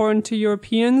so important to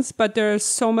Europeans, but there's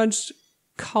so much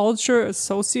culture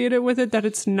associated with it that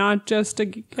it's not just a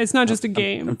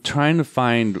game. I'm trying to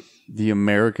find the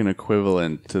American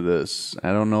equivalent to this.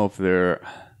 I don't know if they're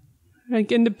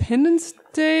like Independence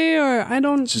Day, or I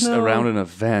don't just know. Around an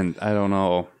event. I don't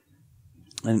know.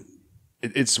 And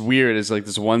it's weird. It's like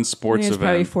this one sports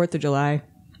event. It's probably 4th of July.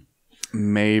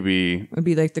 Maybe. It would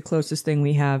be like the closest thing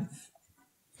we have.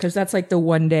 Because that's like the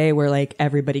one day where like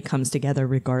everybody comes together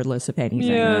regardless of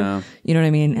anything. Yeah. You know what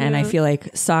I mean? And I feel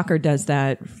like soccer does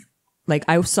that. Like,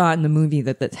 I saw in the movie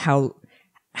that's how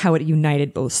it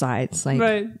united both sides. Like,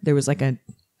 there was like a...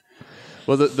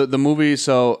 Well, the movie,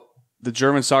 so the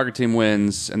German soccer team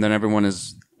wins, and then everyone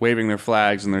is waving their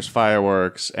flags, and there's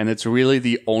fireworks, and it's really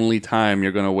the only time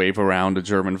you're going to wave around a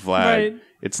German flag. Right.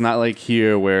 It's not like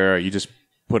here where you just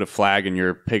put a flag in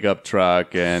your pickup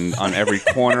truck and on every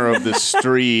corner of the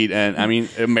street. And I mean,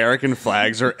 American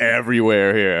flags are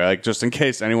everywhere here, like, just in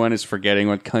case anyone is forgetting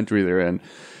what country they're in.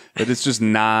 But it's just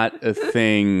not a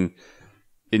thing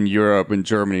in Europe, in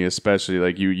Germany especially.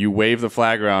 Like, you wave the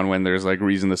flag around when there's like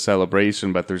reason to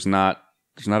celebration, but there's not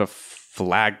a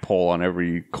flagpole on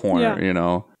every corner, you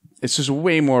know? It's just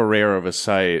way more rare of a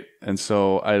sight. And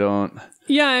so I don't...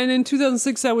 Yeah, and in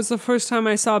 2006, that was the first time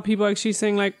I saw people actually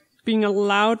saying, like, being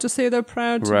allowed to say they're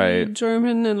proud to be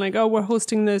German, and like, oh, we're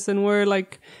hosting this, and we're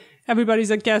like,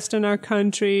 everybody's a guest in our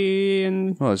country.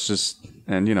 And well, it's just,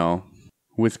 and you know,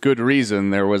 with good reason,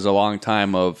 there was a long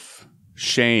time of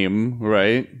shame,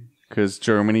 right? because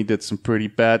Germany did some pretty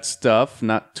bad stuff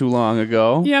not too long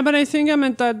ago. Yeah, but I think I'm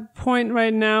at that point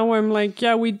right now where I'm like,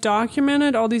 yeah, we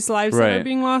documented all these lives that are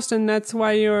being lost, and that's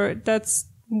why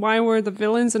we're the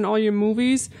villains in all your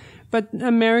movies. But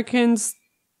Americans,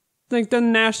 like, the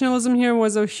nationalism here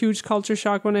was a huge culture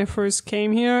shock when I first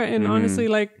came here, and honestly,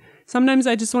 like, sometimes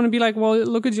I just want to be like, well,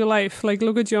 look at your life, like,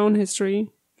 look at your own history,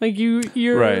 like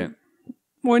you're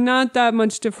we're not that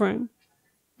much different,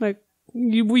 like.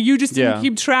 You just didn't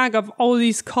keep track of all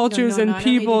these cultures and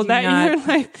people that you're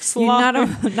like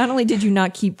slopping. Not only did you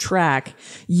not keep track,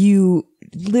 you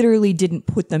literally didn't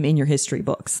put them in your history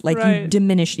books. Like you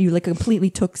diminished, you like completely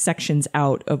took sections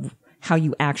out of how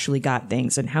you actually got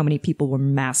things and how many people were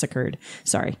massacred.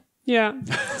 Sorry. Yeah.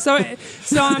 So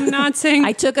I'm not saying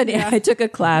I took a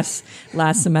class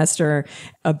last semester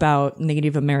about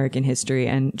Native American history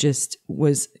and just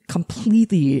was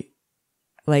completely,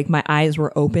 like, my eyes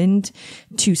were opened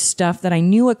to stuff that I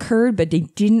knew occurred, but they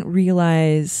didn't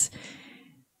realize,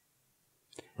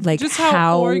 like, just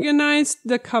how organized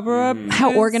the cover-up is.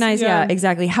 How organized, yeah,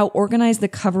 exactly. How organized the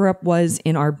cover-up was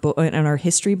in our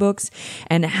history books,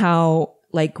 and how,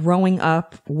 like, growing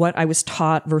up, what I was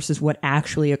taught versus what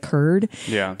actually occurred.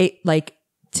 Yeah. It, like,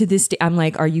 to this day, I'm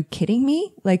like, are you kidding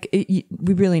me? Like,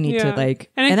 we really need to,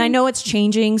 like, and I know it's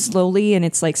changing slowly, and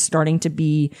it's, like, starting to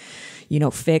be,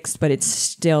 fixed, but it's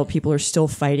still, people are still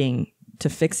fighting to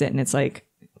fix it. And it's like,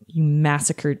 you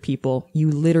massacred people. You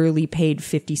literally paid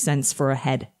 50 cents for a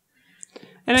head.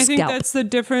 And I think that's the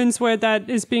difference, where that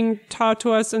is being taught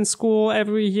to us in school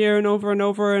every year and over and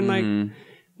over. And like,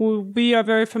 we are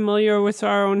very familiar with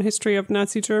our own history of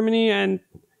Nazi Germany. And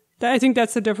I think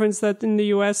that's the difference, that in the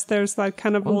US, there's that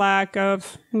kind of lack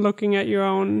of looking at your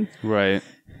own. Right.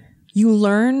 You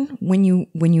learn when you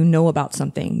know about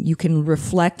something. You can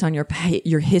reflect on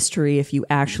your history if you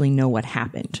actually know what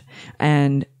happened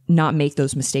and not make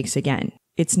those mistakes again.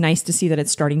 It's nice to see that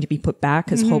it's starting to be put back,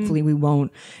 because hopefully we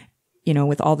won't,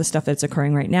 with all the stuff that's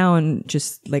occurring right now, and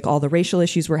just like all the racial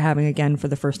issues we're having again for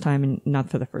the first time, and not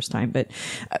for the first time, but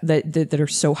that are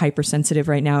so hypersensitive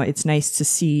right now. It's nice to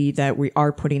see that we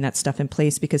are putting that stuff in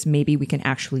place, because maybe we can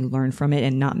actually learn from it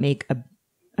and not make a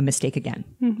mistake again,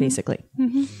 basically.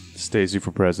 Stacey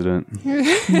for president.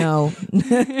 No.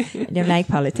 I don't like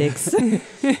politics.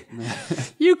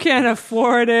 You can't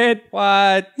afford it.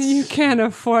 What? You can't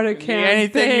afford a campaign.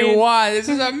 Anything you want. This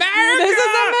is America. This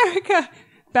is America.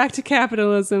 Back to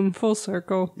capitalism, full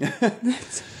circle.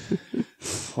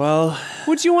 Well.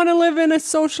 Would you want to live in a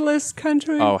socialist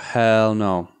country? Oh, hell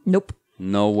no. Nope.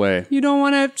 No way. You don't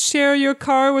want to share your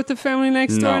car with the family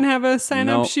next door and have a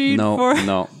sign-up sheet for...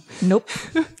 No. Nope.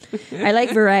 I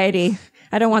like variety.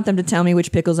 I don't want them to tell me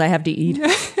which pickles I have to eat.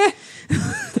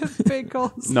 The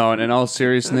pickles. No, and in all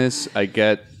seriousness, I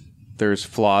get there's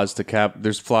flaws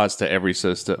to every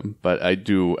system, but I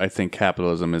think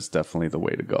capitalism is definitely the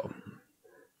way to go.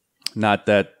 Not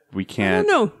that we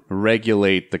can't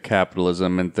regulate the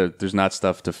capitalism and there's not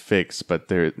stuff to fix, but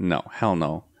hell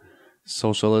no.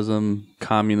 Socialism,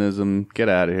 communism, get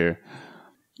out of here.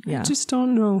 Yeah. I just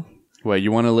don't know. Wait,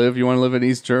 you want to live in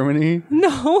East Germany?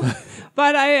 No,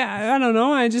 but I don't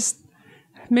know.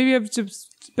 Maybe I've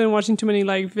just been watching too many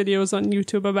like videos on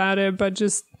YouTube about it, but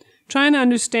just trying to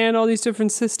understand all these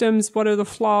different systems. What are the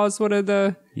flaws? What are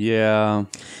the... Yeah.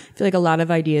 I feel like a lot of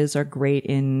ideas are great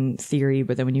in theory,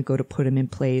 but then when you go to put them in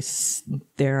place,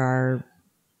 there are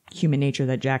human nature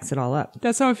that jacks it all up.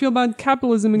 That's how I feel about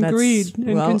capitalism and greed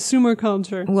and consumer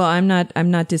culture. Well, I'm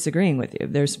not disagreeing with you.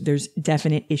 There's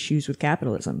definite issues with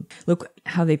capitalism. Look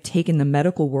how they've taken the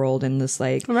medical world and this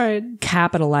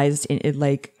capitalized in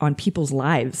like on people's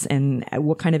lives and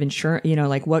what kind of insurance,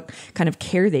 like what kind of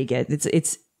care they get.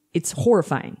 It's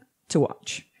horrifying to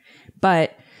watch.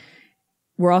 But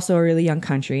we're also a really young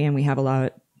country, and we have a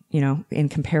lot, in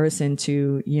comparison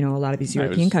to, a lot of these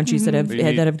European countries that have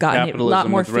gotten it a lot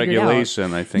more figured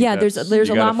regulation, out. I think. Yeah, there's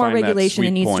a lot more regulation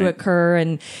that needs to occur,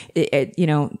 and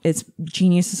it's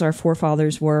genius as our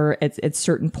forefathers were at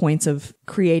certain points of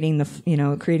creating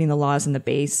the laws and the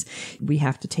base. We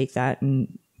have to take that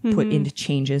and put into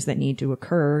changes that need to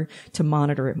occur to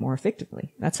monitor it more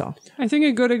effectively. That's all. I think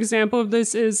a good example of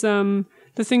this is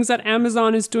the things that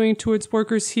Amazon is doing to its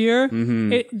workers here.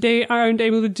 They aren't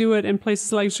able to do it in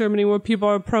places like Germany, where people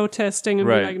are protesting and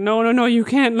be like, no, you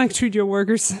can't treat your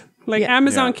workers.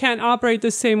 Amazon can't operate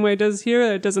the same way it does here,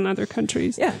 it does in other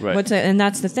countries. Yeah. Right. And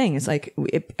that's the thing. It's like,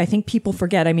 I think people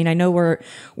forget. I mean, I know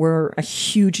we're a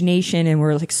huge nation and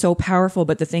we're like so powerful,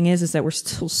 but the thing is that we're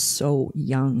still so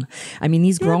young. I mean,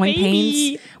 these growing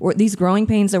pains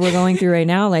that we're going through right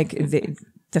now, like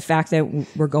the fact that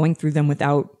we're going through them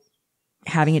without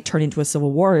having it turn into a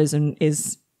civil war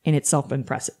is in itself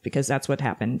impressive because that's what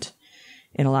happened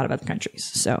in a lot of other countries.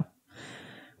 So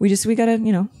we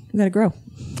gotta grow.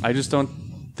 I just don't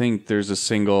think there's a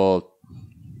single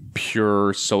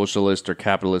pure socialist or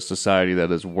capitalist society that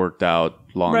has worked out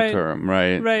long term,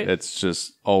 right? Right. It's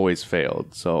just always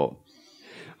failed. So,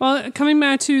 well, coming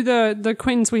back to the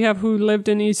acquaintance we have who lived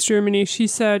in East Germany, she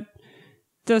said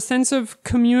the sense of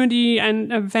community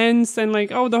and events and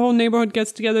like, oh, the whole neighborhood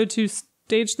gets together to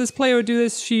stage this play or do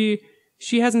this. She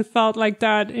hasn't felt like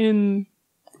that in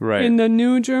the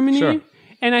new Germany. Sure.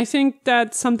 And I think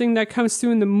that's something that comes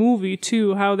through in the movie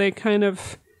too, how they kind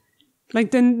of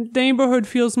like the neighborhood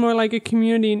feels more like a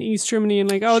community in East Germany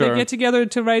and like, oh, they get together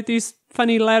to write these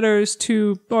funny letters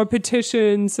or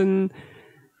petitions. And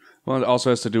well, it also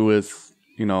has to do with,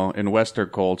 in Western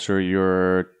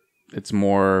culture, it's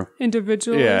more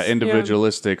individualistic. Yeah,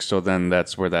 individualistic. So then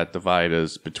that's where that divide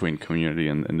is between community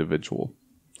and individual.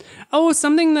 Oh,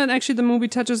 something that actually the movie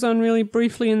touches on really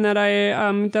briefly and that I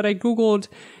Googled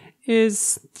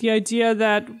is the idea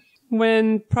that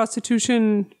when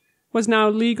prostitution was now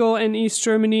legal in East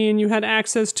Germany and you had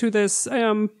access to this,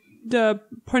 the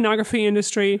pornography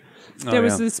industry, there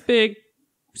was this big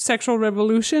sexual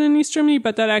revolution in East Germany,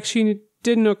 but that actually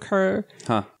didn't occur.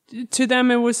 Huh. To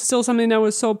them, it was still something that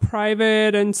was so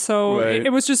private, and so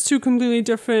it was just two completely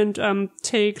different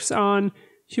takes on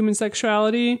human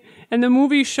sexuality. And the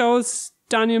movie shows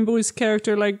Daniel Brühl's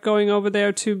character like going over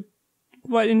there to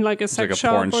in like a sex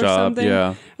shop porn or shop, something.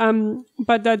 yeah.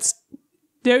 But that's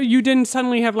there. You didn't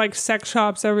suddenly have like sex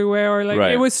shops everywhere, or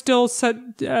like it was still such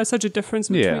a difference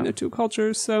between the two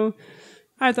cultures. So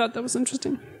I thought that was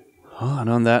interesting. Oh, and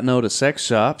on that note of sex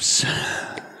shops,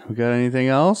 we got anything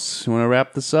else? You want to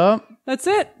wrap this up? That's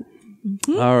it.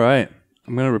 Mm-hmm. All right.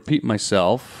 I'm going to repeat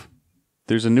myself.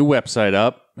 There's a new website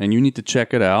up, and you need to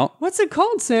check it out. What's it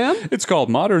called, Sam? It's called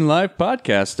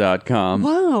ModernLifePodcast.com.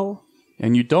 Wow.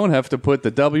 And you don't have to put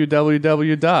the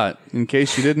www. In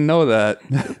case you didn't know that.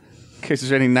 In case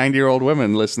there's any 90-year-old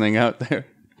women listening out there.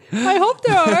 I hope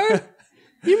there are.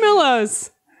 Email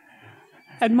us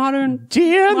at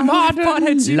Dear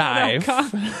Modern Life,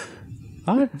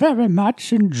 I very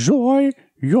much enjoy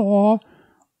your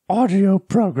audio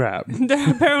program. They're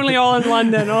apparently all in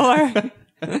London, all our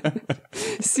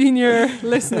senior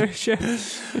listenership.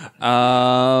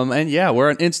 And yeah, we're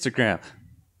on Instagram.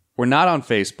 We're not on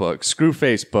Facebook. Screw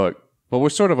Facebook. But we're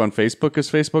sort of on Facebook because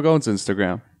Facebook owns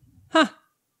Instagram. Huh.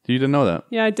 You didn't know that?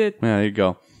 Yeah, I did. Yeah, there you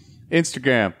go.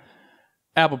 Instagram,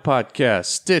 Apple Podcasts,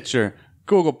 Stitcher,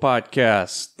 Google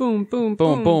Podcasts. Boom, boom,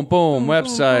 boom, boom, boom.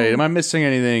 Website. Boom. Am I missing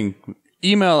anything?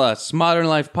 Email us,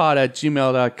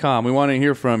 modernlifepod@gmail.com. We want to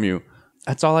hear from you.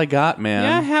 That's all I got, man.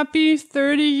 Yeah, happy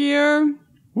 30-year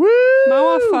Woo!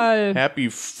 Mauerfall. Happy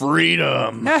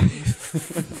freedom.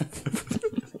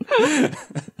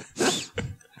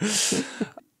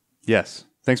 Yes.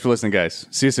 Thanks for listening, guys.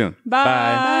 See you soon. Bye.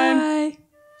 Bye.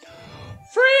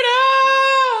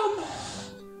 Freedom!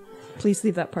 Please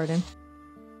leave that part in.